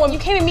the world when you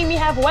can't even meet me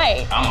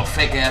halfway. I'm a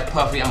fake ass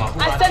puffy. I'm a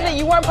I said that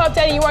you weren't Puff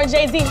Daddy, you weren't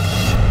Jay-Z.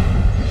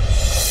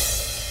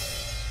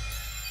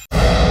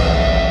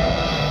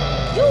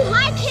 You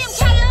like him,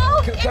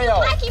 KO. If you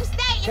like him,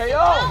 stay. If you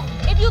don't,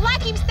 if you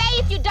like him, stay.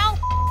 If you don't,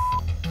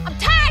 I'm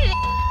tired of it,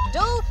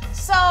 dude.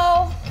 So,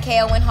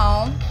 KO went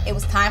home. It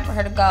was time for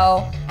her to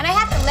go. And I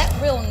have to let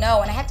Real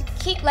know, and I have to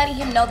keep letting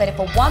him know that if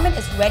a woman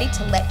is ready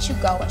to let you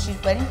go and she's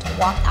ready to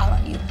walk out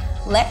on you,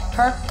 let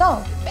her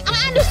go.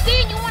 I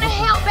understand you want to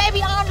help,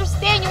 baby. I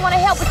understand you want to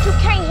help, but you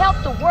can't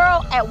help the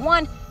world at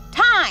one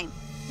time.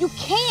 You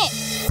can't.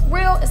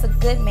 Real is a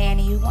good man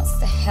and he wants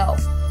to help.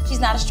 She's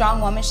not a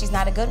strong woman, she's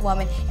not a good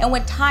woman, and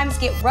when times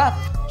get rough,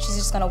 she's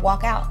just gonna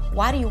walk out.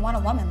 Why do you want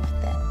a woman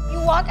like that? You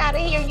walk out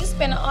of here and you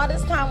spend all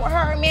this time with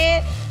her,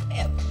 man.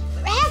 Have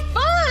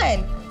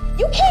fun.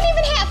 You can't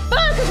even have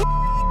fun because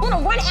want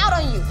to run out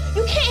on you.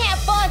 You can't have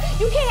fun.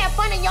 You can't have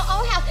fun in your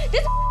own house.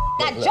 This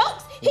got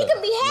jokes. He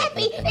can be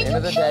happy and you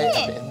can't. At the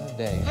end of the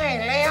day.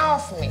 Hey, lay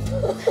off me.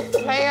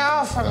 Lay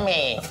off of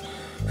me.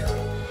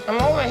 I'm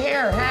over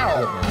here.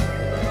 Help.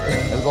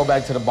 Let's go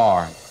back to the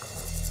bar.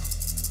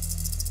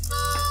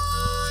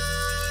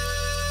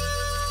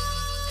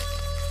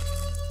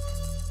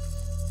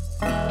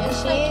 And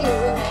she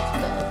is.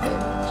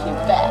 She's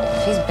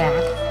back. She's back.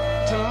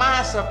 To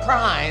my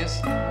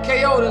surprise,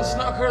 KO done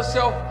snuck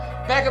herself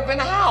back up in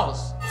the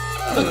house.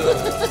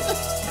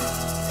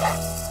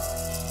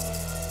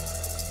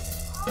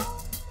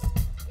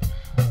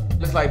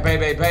 Looks like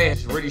Baby Bay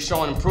is really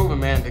showing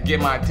improvement, man, to get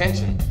my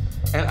attention.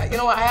 And you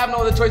know what? I have no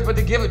other choice but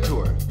to give it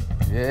to her.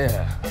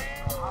 Yeah.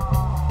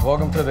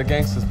 Welcome to the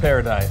gangster's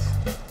paradise.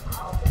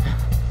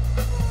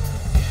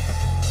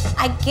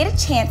 I get a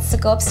chance to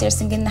go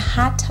upstairs and get in the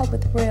hot tub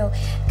with Real.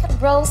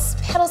 Got rose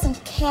petals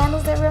and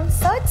candles everywhere. I'm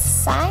so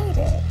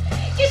excited.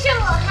 Get your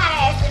little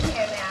hot ass in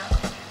here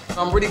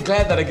now. I'm really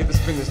glad that I get to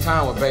spend this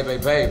time with Baby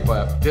Bay,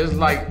 but there's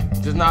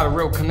not a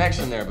real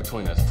connection there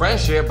between us.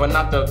 Friendship, but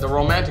not the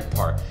romantic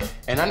part.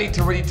 And I need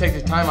to really take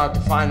the time out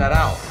to find that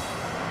out.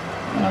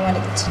 I want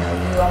to get to know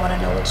you. I want to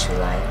know what you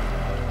like.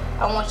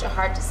 I want your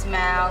heart to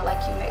smile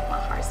like you make my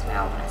heart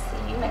smile when I see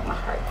you. You make my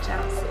heart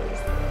jump,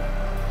 seriously.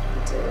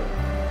 You do.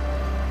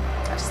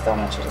 I just don't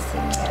want you to see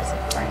me as a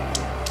friend.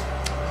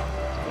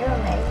 You're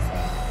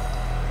amazing.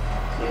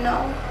 You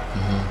know?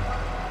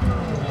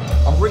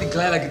 I'm really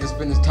glad I get to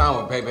spend this time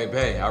with Baby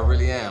Bay. I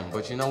really am.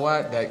 But you know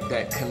what?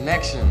 That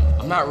connection,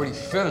 I'm not really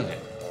feeling it.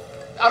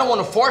 I don't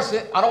want to force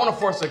it. I don't want to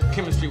force a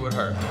chemistry with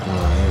her.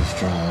 You're a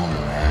strong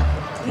woman, man.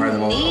 You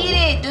need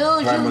it,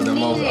 dude. Probably You the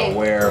most need it.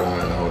 aware one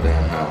in the whole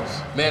damn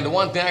house. Man, the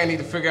one thing I need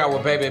to figure out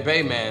with Baby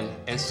Bay, man,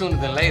 and sooner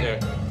than later,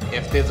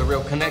 if there's a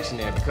real connection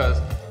there, because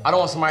I don't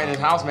want somebody in this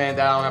house, man,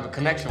 that I don't have a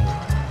connection with.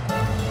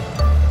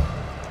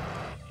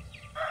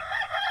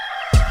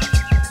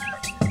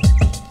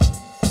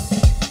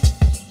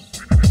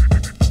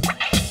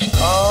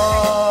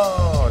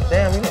 Oh,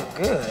 damn, you look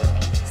good.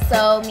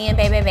 So me and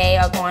Baby Bay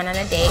are going on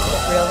a date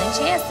with Real and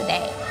Chance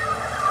today.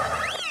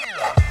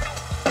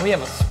 We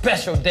have a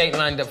special date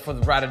lined up for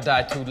the Ride or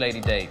Die 2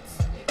 lady dates.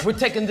 We're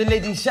taking the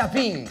ladies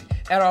shopping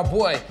at our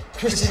boy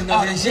Christian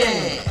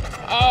OMG.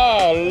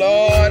 Oh,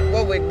 Lord,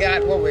 what we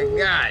got, what we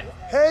got?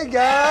 Hey,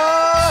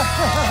 guys!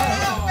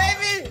 Hello,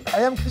 baby!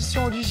 I am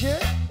Christian Olivier.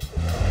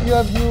 You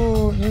have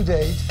new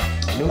date.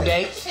 New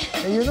date?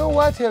 And you know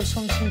what? I have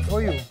something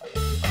for you.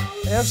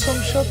 I have some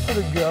shop for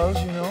the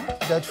girls, you know.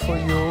 That for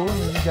you,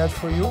 that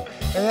for you.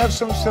 And I have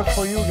some stuff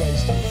for you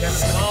guys, too.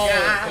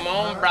 Come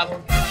on,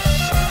 brother.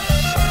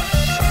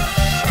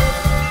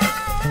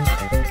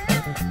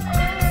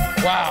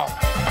 Wow.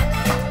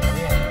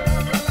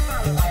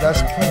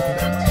 That's compliment.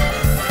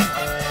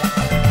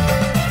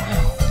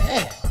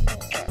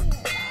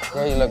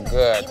 Girl, you look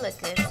good. You look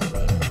good too,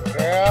 baby.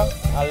 Girl,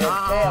 I look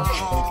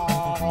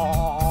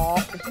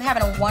good. I'm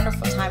having a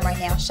wonderful time right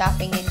now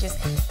shopping and just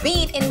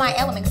being in my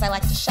element because I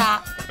like to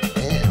shop.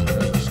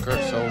 Damn,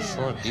 skirt so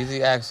short,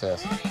 easy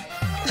access.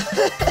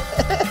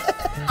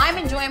 I'm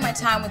enjoying my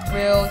time with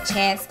Real,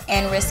 Chance,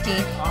 and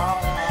Risky.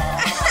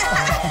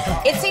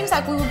 It seems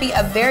like we would be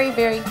a very,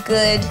 very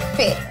good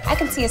fit. I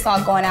can see us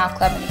all going out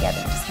clubbing together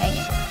and just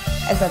hanging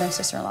as brother and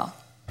sister-in-law.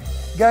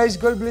 Guys,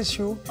 God bless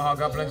you. Oh,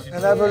 God bless you.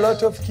 And have a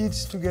lot of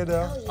kids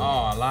together.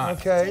 Oh, a lot.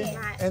 Okay.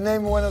 And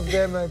name one of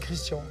them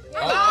Christian.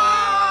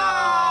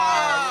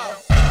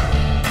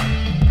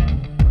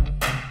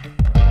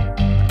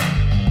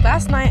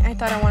 Last night, I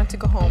thought I wanted to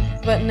go home,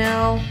 but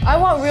now I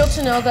want Real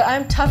to know that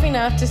I'm tough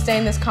enough to stay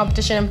in this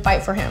competition and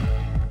fight for him.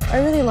 I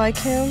really like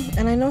him,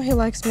 and I know he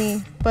likes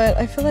me, but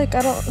I feel like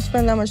I don't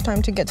spend that much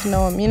time to get to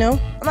know him, you know?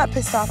 I'm not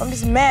pissed off. I'm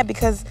just mad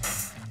because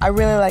I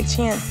really like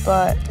Chance,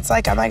 but it's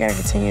like I'm not gonna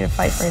continue to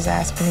fight for his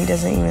ass when he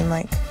doesn't even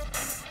like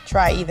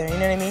try either. You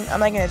know what I mean? I'm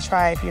not gonna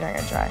try if you're not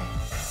gonna try.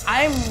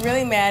 I'm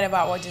really mad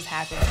about what just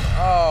happened.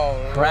 Oh,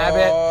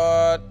 Rabbit.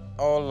 Lord.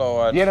 Oh,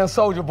 Lord. You done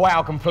sold your boy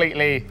out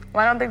completely.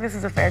 Well, I don't think this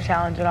is a fair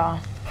challenge at all.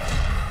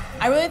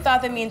 I really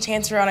thought that me and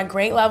Chance were on a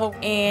great level,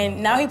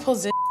 and now he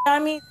pulls this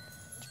on me.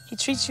 He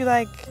treats you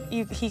like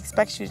he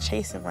expects you to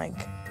chase him. Like, you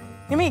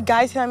know how many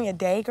guys hit on me a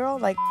day, girl?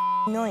 Like,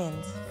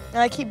 millions.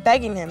 And I keep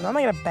begging him. I'm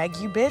not gonna beg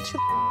you, bitch. Who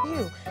the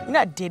are you? You're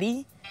not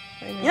Diddy.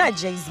 You're not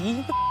Jay-Z. You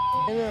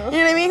know what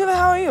I mean? Who the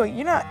hell are you?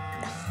 You're not.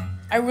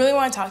 I really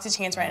want to talk to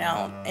Chance right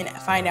now and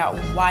find out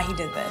why he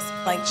did this.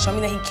 Like, show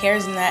me that he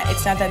cares and that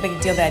it's not that big a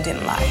deal that I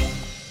didn't lie.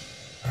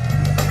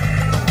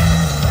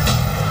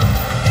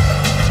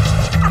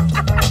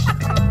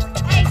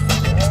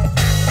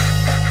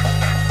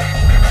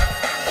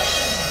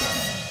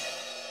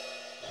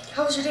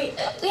 How was your date?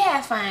 We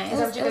had fun. It was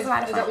a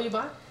lot of fun. Is that what you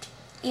bought?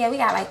 Yeah, we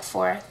got like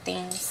 4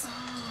 things.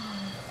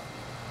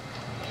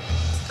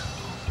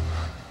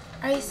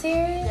 Are you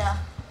serious? Yeah.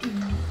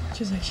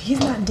 She was like, he's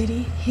not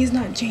Diddy, he's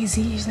not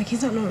Jay-Z. She's like,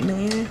 he's not no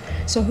millionaire.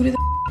 So who the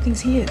thinks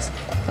he is?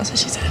 That's what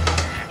she said.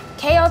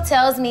 KO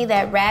tells me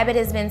that Rabbit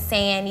has been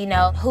saying, you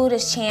know, who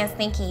does Chance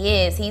think he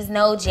is? He's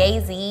no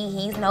Jay-Z,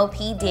 he's no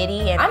P.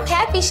 Diddy. And I'm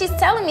happy she's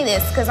telling me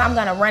this because I'm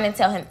gonna run and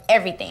tell him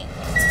everything.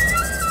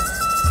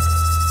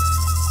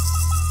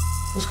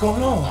 What's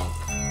going on?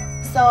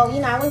 So, you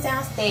know, I went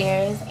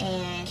downstairs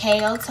and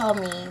KO told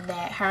me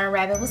that her and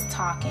Rabbit was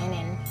talking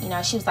and, you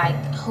know, she was like,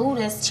 who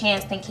does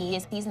Chance think he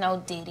is? He's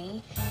no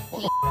Diddy.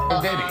 He's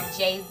no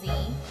Jay-Z.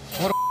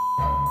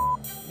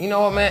 You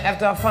know what, man?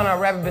 After I found out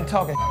Rabbit been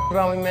talking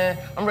about me, man,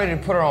 I'm ready to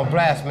put her on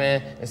blast,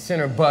 man, and send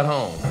her butt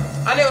home.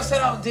 I never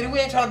said I was Diddy. We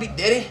ain't trying to be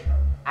Diddy.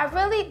 I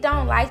really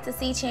don't like to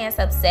see Chance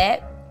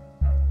upset,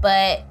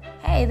 but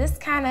hey, this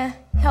kind of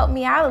helped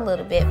me out a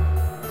little bit.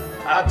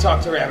 I'll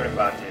talk to Rabbit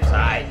about this, all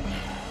right?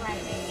 Right,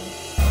 baby.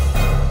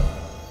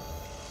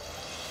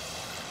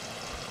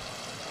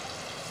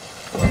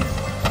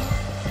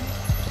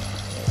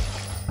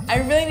 I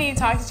really need to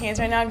talk to Chance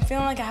right now. I'm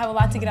feeling like I have a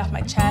lot to get off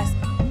my chest.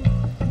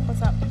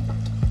 What's up?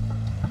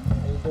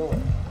 How you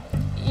doing?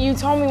 You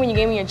told me when you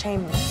gave me your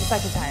chain the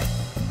second time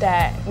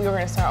that we were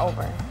gonna start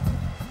over.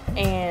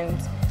 And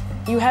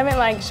you haven't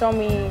like shown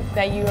me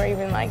that you are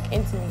even like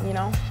into me, you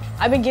know?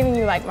 I've been giving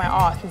you like my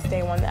all since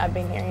day one that I've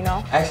been here, you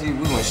know? Actually,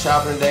 we went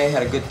shopping today,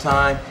 had a good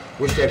time.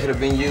 Wish that could have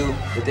been you,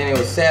 but then it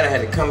was sad I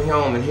had to come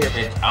home and hear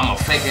I'm a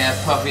fake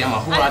ass puppy, I'm a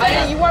who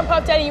I You weren't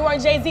Puff Daddy, you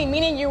weren't Jay-Z,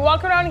 meaning you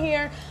walk around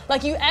here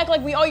like you act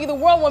like we owe you the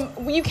world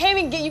when you can't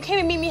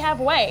even meet me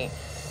halfway.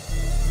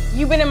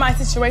 You've been in my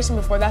situation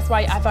before, that's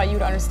why I thought you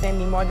would understand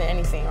me more than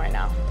anything right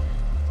now.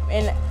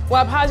 And,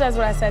 well, I apologize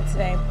for what I said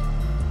today.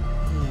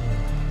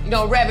 You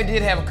know, Rabbit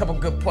did have a couple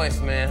good points,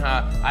 man.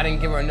 How I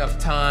didn't give her enough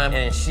time,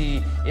 and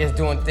she is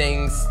doing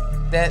things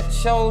that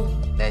show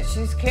that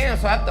she's caring.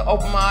 So I have to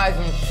open my eyes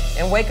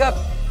and wake up.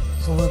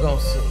 So we're gonna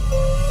see.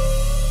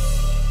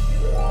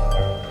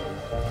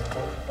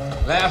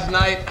 Last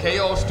night,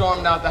 KO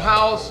stormed out the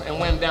house and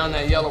went down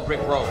that yellow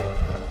brick road.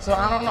 So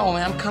I don't know,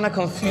 man. I'm kind of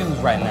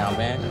confused right now,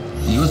 man.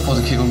 You were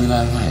supposed to kick with me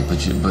last night,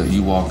 but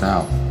you walked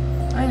out.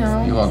 I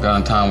know. You walked out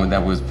in time when that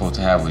we were supposed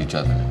to have with each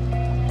other.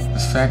 The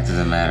fact of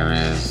the matter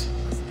is,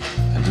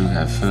 I do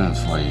have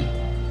feelings for you.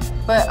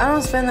 But I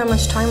don't spend that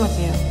much time with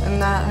you, and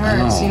that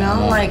hurts, you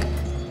know? Like,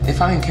 if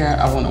I didn't care,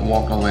 I wouldn't have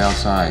walked all the way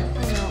outside.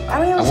 I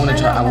don't even spend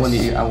that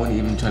much. I wouldn't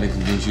even try to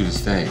convince you to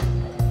stay.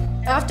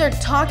 After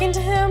talking to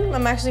him,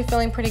 I'm actually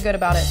feeling pretty good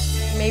about it.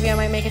 Maybe I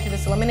might make it to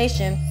this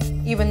elimination,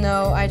 even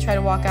though I tried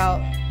to walk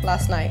out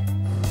last night.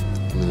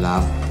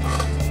 Love.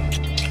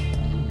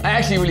 I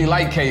actually really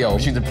like KO.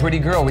 She's a pretty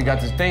girl. We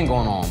got this thing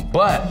going on.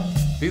 But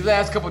these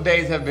last couple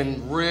days have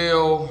been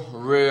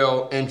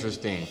real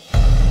interesting.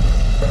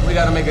 We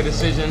gotta make a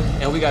decision,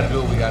 and we gotta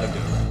do what we gotta do.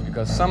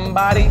 Because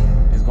somebody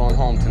is going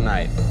home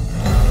tonight.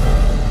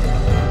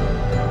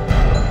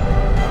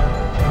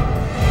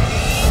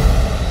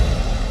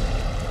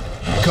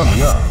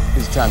 Coming up.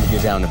 It's time to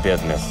get down to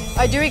business.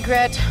 I do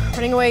regret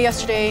running away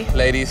yesterday.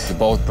 Ladies, you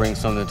both bring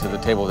something to the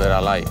table that I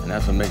like, and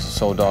that's what makes it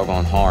so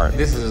doggone hard.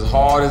 This is as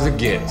hard as it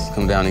gets.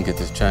 Come down and get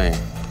this chain.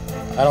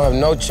 I don't have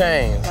no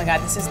chains. Oh my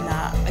God, this is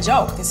not a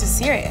joke. This is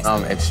serious.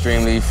 I'm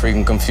extremely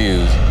freaking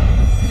confused.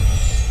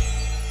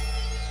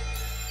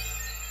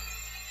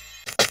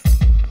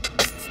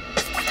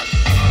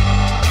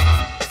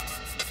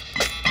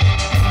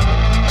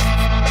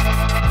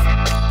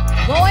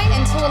 Going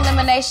into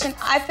elimination,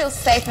 I feel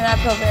safe and I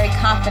feel very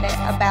confident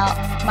about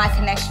my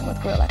connection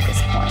with Real at this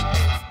point.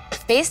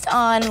 Based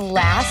on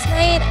last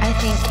night, I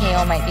think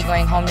KO might be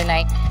going home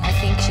tonight. I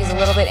think she's a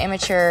little bit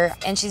immature,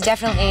 and she's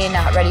definitely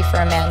not ready for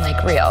a man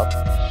like Real.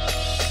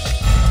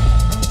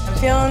 I'm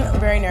feeling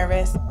very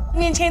nervous.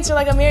 Me and Chance are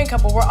like a married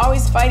couple. We're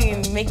always fighting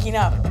and making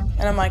up.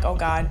 And I'm like, oh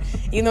God,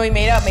 even though we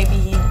made up, maybe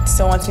he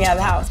still wants me out of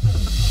the house.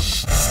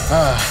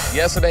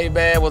 Yesterday,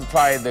 man, was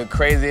probably the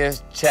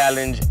craziest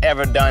challenge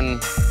ever done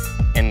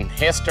in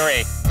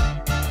history.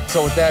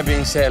 So with that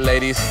being said,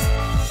 ladies,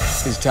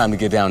 it's time to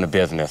get down to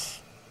business.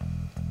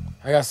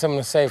 I got something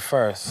to say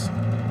first.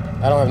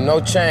 I don't have no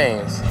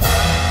chains.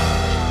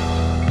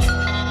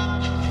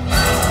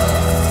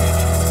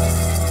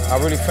 I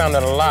really found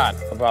out a lot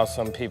about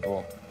some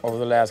people over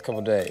the last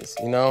couple days,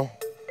 you know?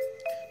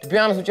 To be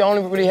honest with you, I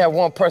only really have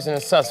one person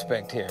as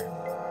suspect here.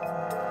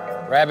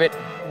 Rabbit,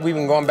 we've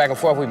been going back and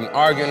forth, we've been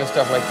arguing and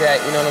stuff like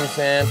that, you know what I'm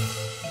saying?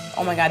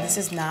 Oh my God, this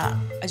is not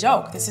a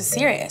joke. This is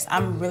serious.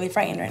 I'm really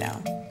frightened right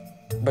now.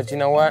 But you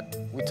know what?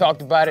 We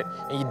talked about it,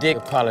 and you did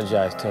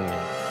apologize to me.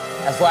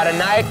 That's why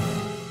tonight,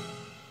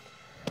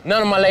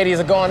 none of my ladies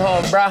are going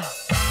home, bruh.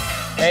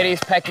 Ladies,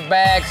 pack your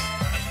bags,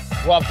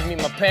 go off to meet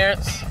my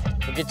parents,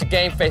 and get your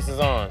game faces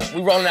on.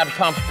 We rolling out of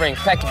Palm Springs,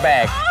 pack your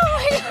bags.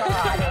 Oh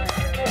my God.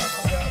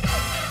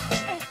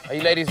 Are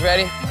you ladies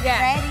ready?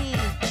 Yeah. Ready.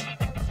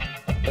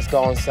 Let's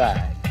go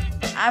inside.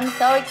 I'm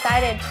so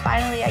excited.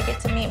 Finally, I get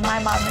to meet my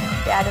mom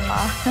and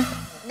dad-in-law.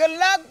 Good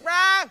luck,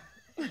 bruh.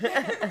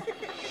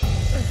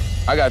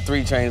 I got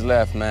 3 chains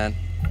left, man.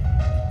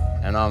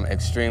 And I'm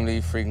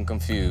extremely freaking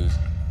confused.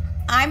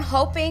 I'm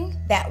hoping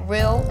that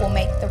Real will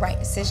make the right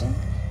decision,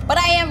 but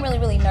I am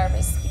really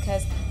nervous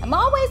because I'm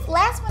always the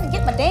last one to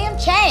get my damn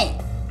chain.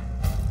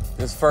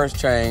 This first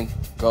chain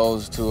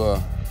goes to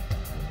a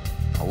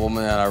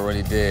woman that I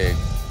really dig.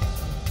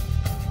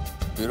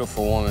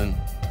 Beautiful woman,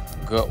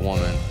 good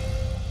woman.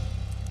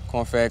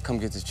 Cornfed, come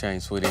get this chain,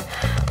 sweetie.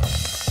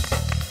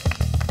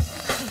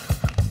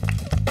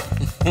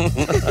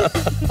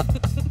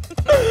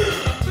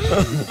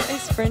 I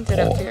sprinted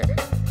up here.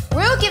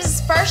 Real gives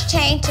his first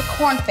chain to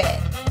Cornfed.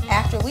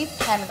 After we've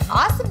had an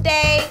awesome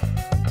day,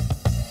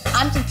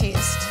 I'm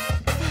confused.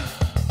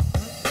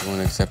 You want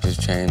to accept this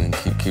chain and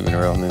keep keeping it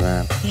real with me,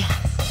 man? Yes.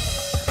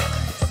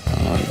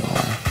 I know you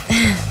are.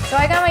 So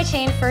I got my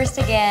chain first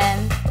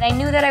again, and I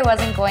knew that I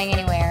wasn't going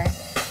anywhere.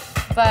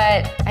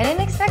 But I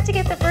didn't expect to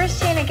get the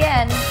first chain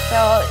again,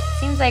 so it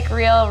seems like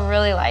Real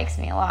really likes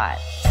me a lot.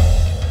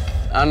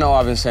 I know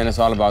I've been saying it's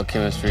all about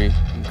chemistry,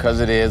 because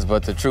it is,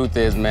 but the truth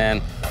is,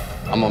 man,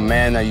 I'm a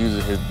man that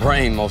uses his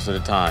brain most of the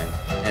time.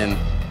 And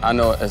I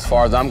know, as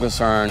far as I'm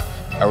concerned,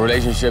 a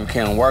relationship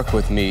can't work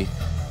with me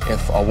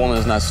if a woman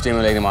is not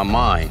stimulating my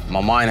mind.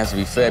 My mind has to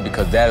be fed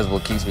because that is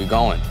what keeps me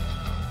going.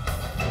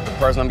 The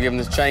person I'm giving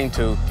this chain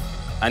to,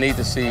 I need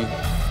to see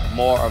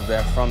more of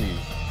that from you.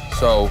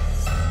 So,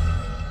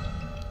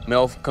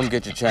 MILF, come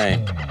get your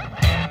chain.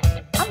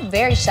 I'm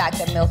very shocked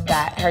that MILF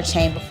got her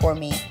chain before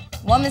me.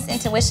 Woman's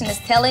intuition is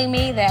telling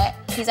me that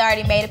he's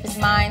already made up his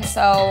mind,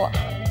 so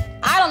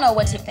I don't know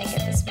what to think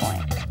at this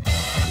point.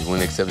 You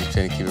want to accept this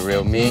chain and keep it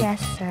real with me? Yes,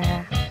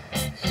 sir.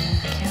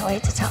 Can't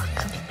wait to talk.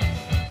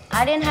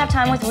 I didn't have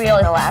time with Real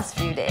in the last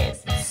few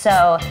days,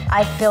 so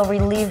I feel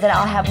relieved that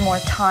I'll have more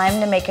time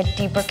to make a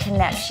deeper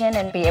connection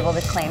and be able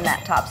to claim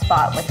that top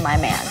spot with my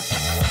man.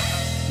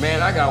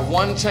 Man, I got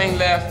 1 chain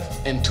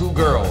left and 2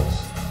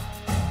 girls.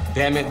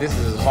 Damn it, this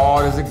is as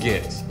hard as it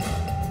gets.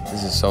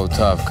 This is so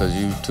tough because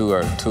you two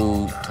are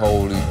 2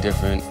 totally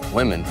different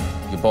women.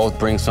 You both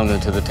bring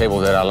something to the table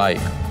that I like.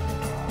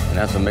 And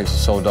that's what makes it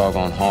so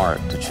doggone hard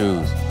to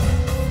choose.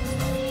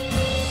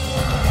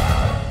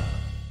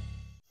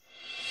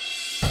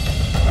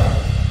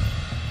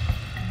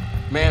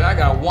 Man, I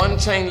got 1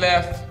 chain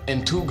left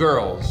and 2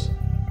 girls.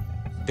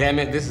 Damn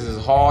it, this is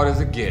as hard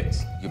as it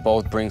gets. You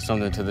both bring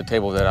something to the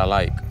table that I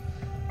like.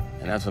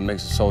 And that's what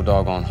makes it so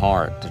doggone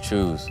hard to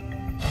choose.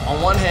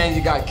 On one hand,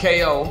 you got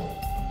KO.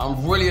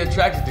 I'm really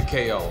attracted to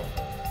KO.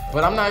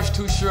 But I'm not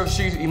too sure if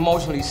she's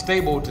emotionally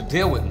stable to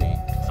deal with me.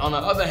 On the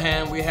other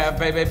hand, we have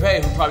Baby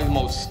Bay, who's probably the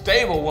most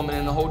stable woman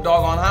in the whole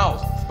doggone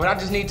house. But I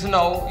just need to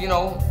know, you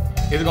know,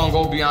 is it gonna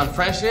go beyond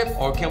friendship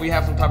or can we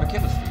have some type of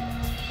chemistry?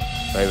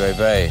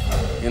 Baby.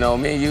 You know,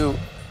 me and you,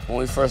 when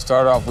we first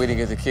started off, we didn't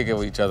get to kick it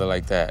with each other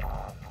like that.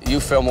 You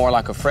felt more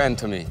like a friend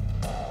to me,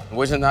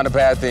 which is not a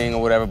bad thing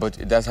or whatever, but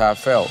that's how I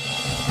felt.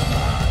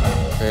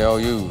 KO,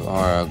 you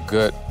are a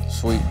good,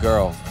 sweet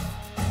girl,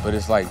 but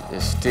it's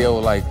still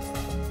like,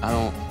 I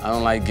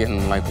don't like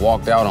getting like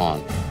walked out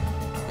on.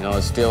 You know,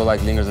 it still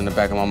like lingers in the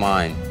back of my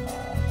mind.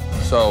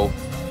 So,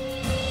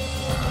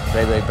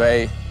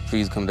 baby,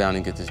 please come down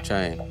and get this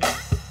chain.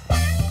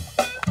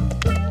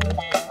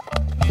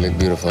 You look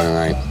beautiful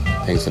tonight.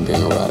 Thanks for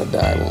being a ride or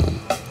die woman.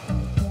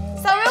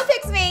 So Real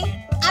picks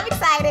me. I'm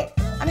excited.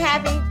 I'm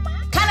happy.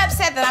 Kind of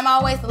upset that I'm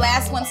always the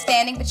last one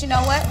standing, but you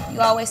know what? You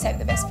always save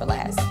the best for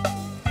last.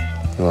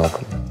 You're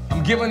welcome.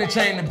 I'm giving the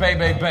chain to Bay.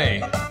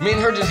 Me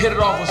and her just hit it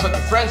off with such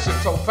a friendship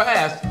so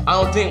fast,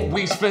 I don't think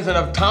we spent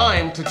enough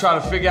time to try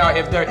to figure out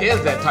if there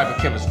is that type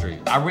of chemistry.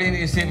 I really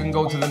need to see if we can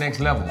go to the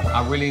next level.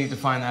 I really need to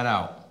find that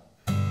out.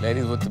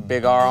 Ladies with the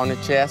big R on the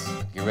chest,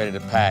 get ready to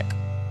pack,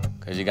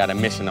 because you got a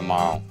mission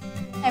tomorrow.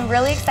 I'm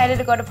really excited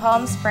to go to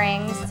Palm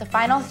Springs. It's the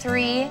final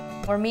 3.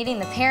 We're meeting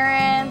the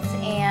parents,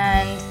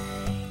 and,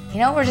 you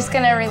know, we're just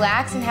gonna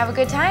relax and have a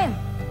good time.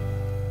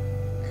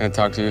 Can I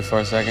talk to you for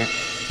a second?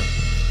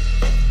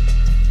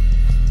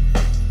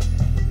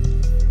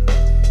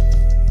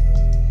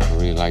 I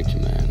really liked you,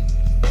 man.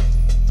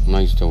 I'm not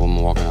used to a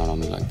woman walking out on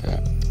me like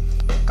that.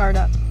 Guard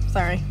up.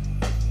 Sorry.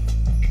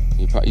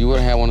 You would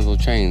have had one of those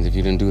chains if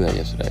you didn't do that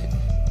yesterday.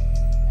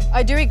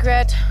 I do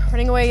regret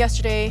running away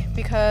yesterday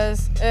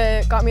because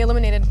it got me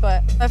eliminated,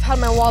 but I've had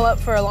my wall up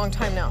for a long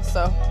time now,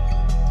 so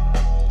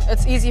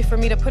it's easy for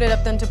me to put it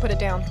up than to put it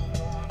down.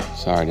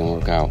 Sorry, it didn't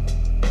work out.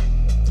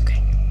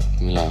 Okay.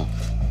 Give me love.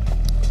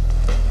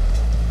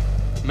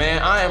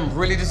 Man, I am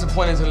really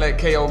disappointed to let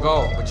KO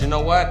go, but you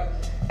know what?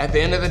 At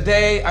the end of the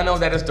day, I know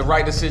that it's the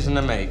right decision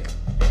to make.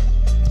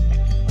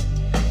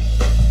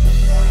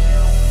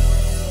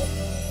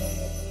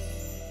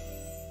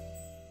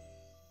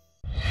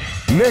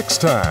 Next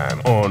time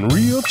on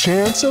Real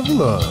Chance of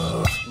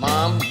Love.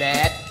 Mom,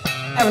 Dad,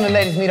 having the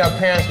ladies meet our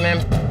parents, man.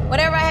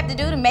 Whatever I have to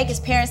do to make his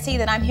parents see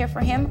that I'm here for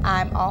him,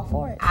 I'm all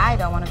for it. I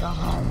don't want to go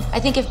home. I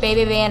think if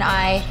Baby and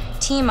I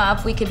team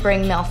up, we could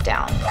bring MILF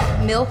down.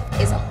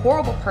 MILF is a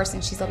horrible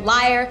person. She's a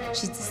liar,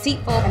 she's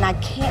deceitful, and I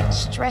can't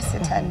stress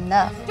it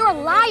enough. You're a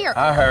liar.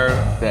 I heard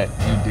that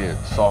you did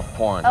soft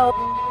porn. Oh,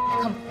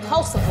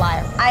 compulsive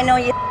liar. I know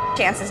your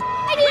chances.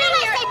 I didn't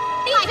hear it.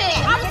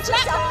 I'll get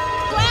yourself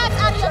glass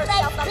out of your face,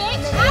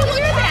 bitch. I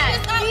hear that.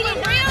 You need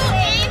Real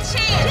and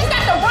Chance. You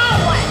got the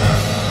wrong one.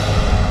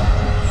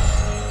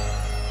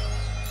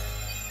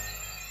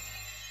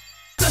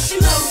 Does she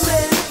love me?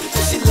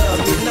 Does she love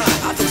me not?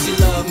 I think she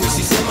love me.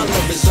 She said my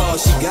love is all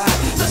she got.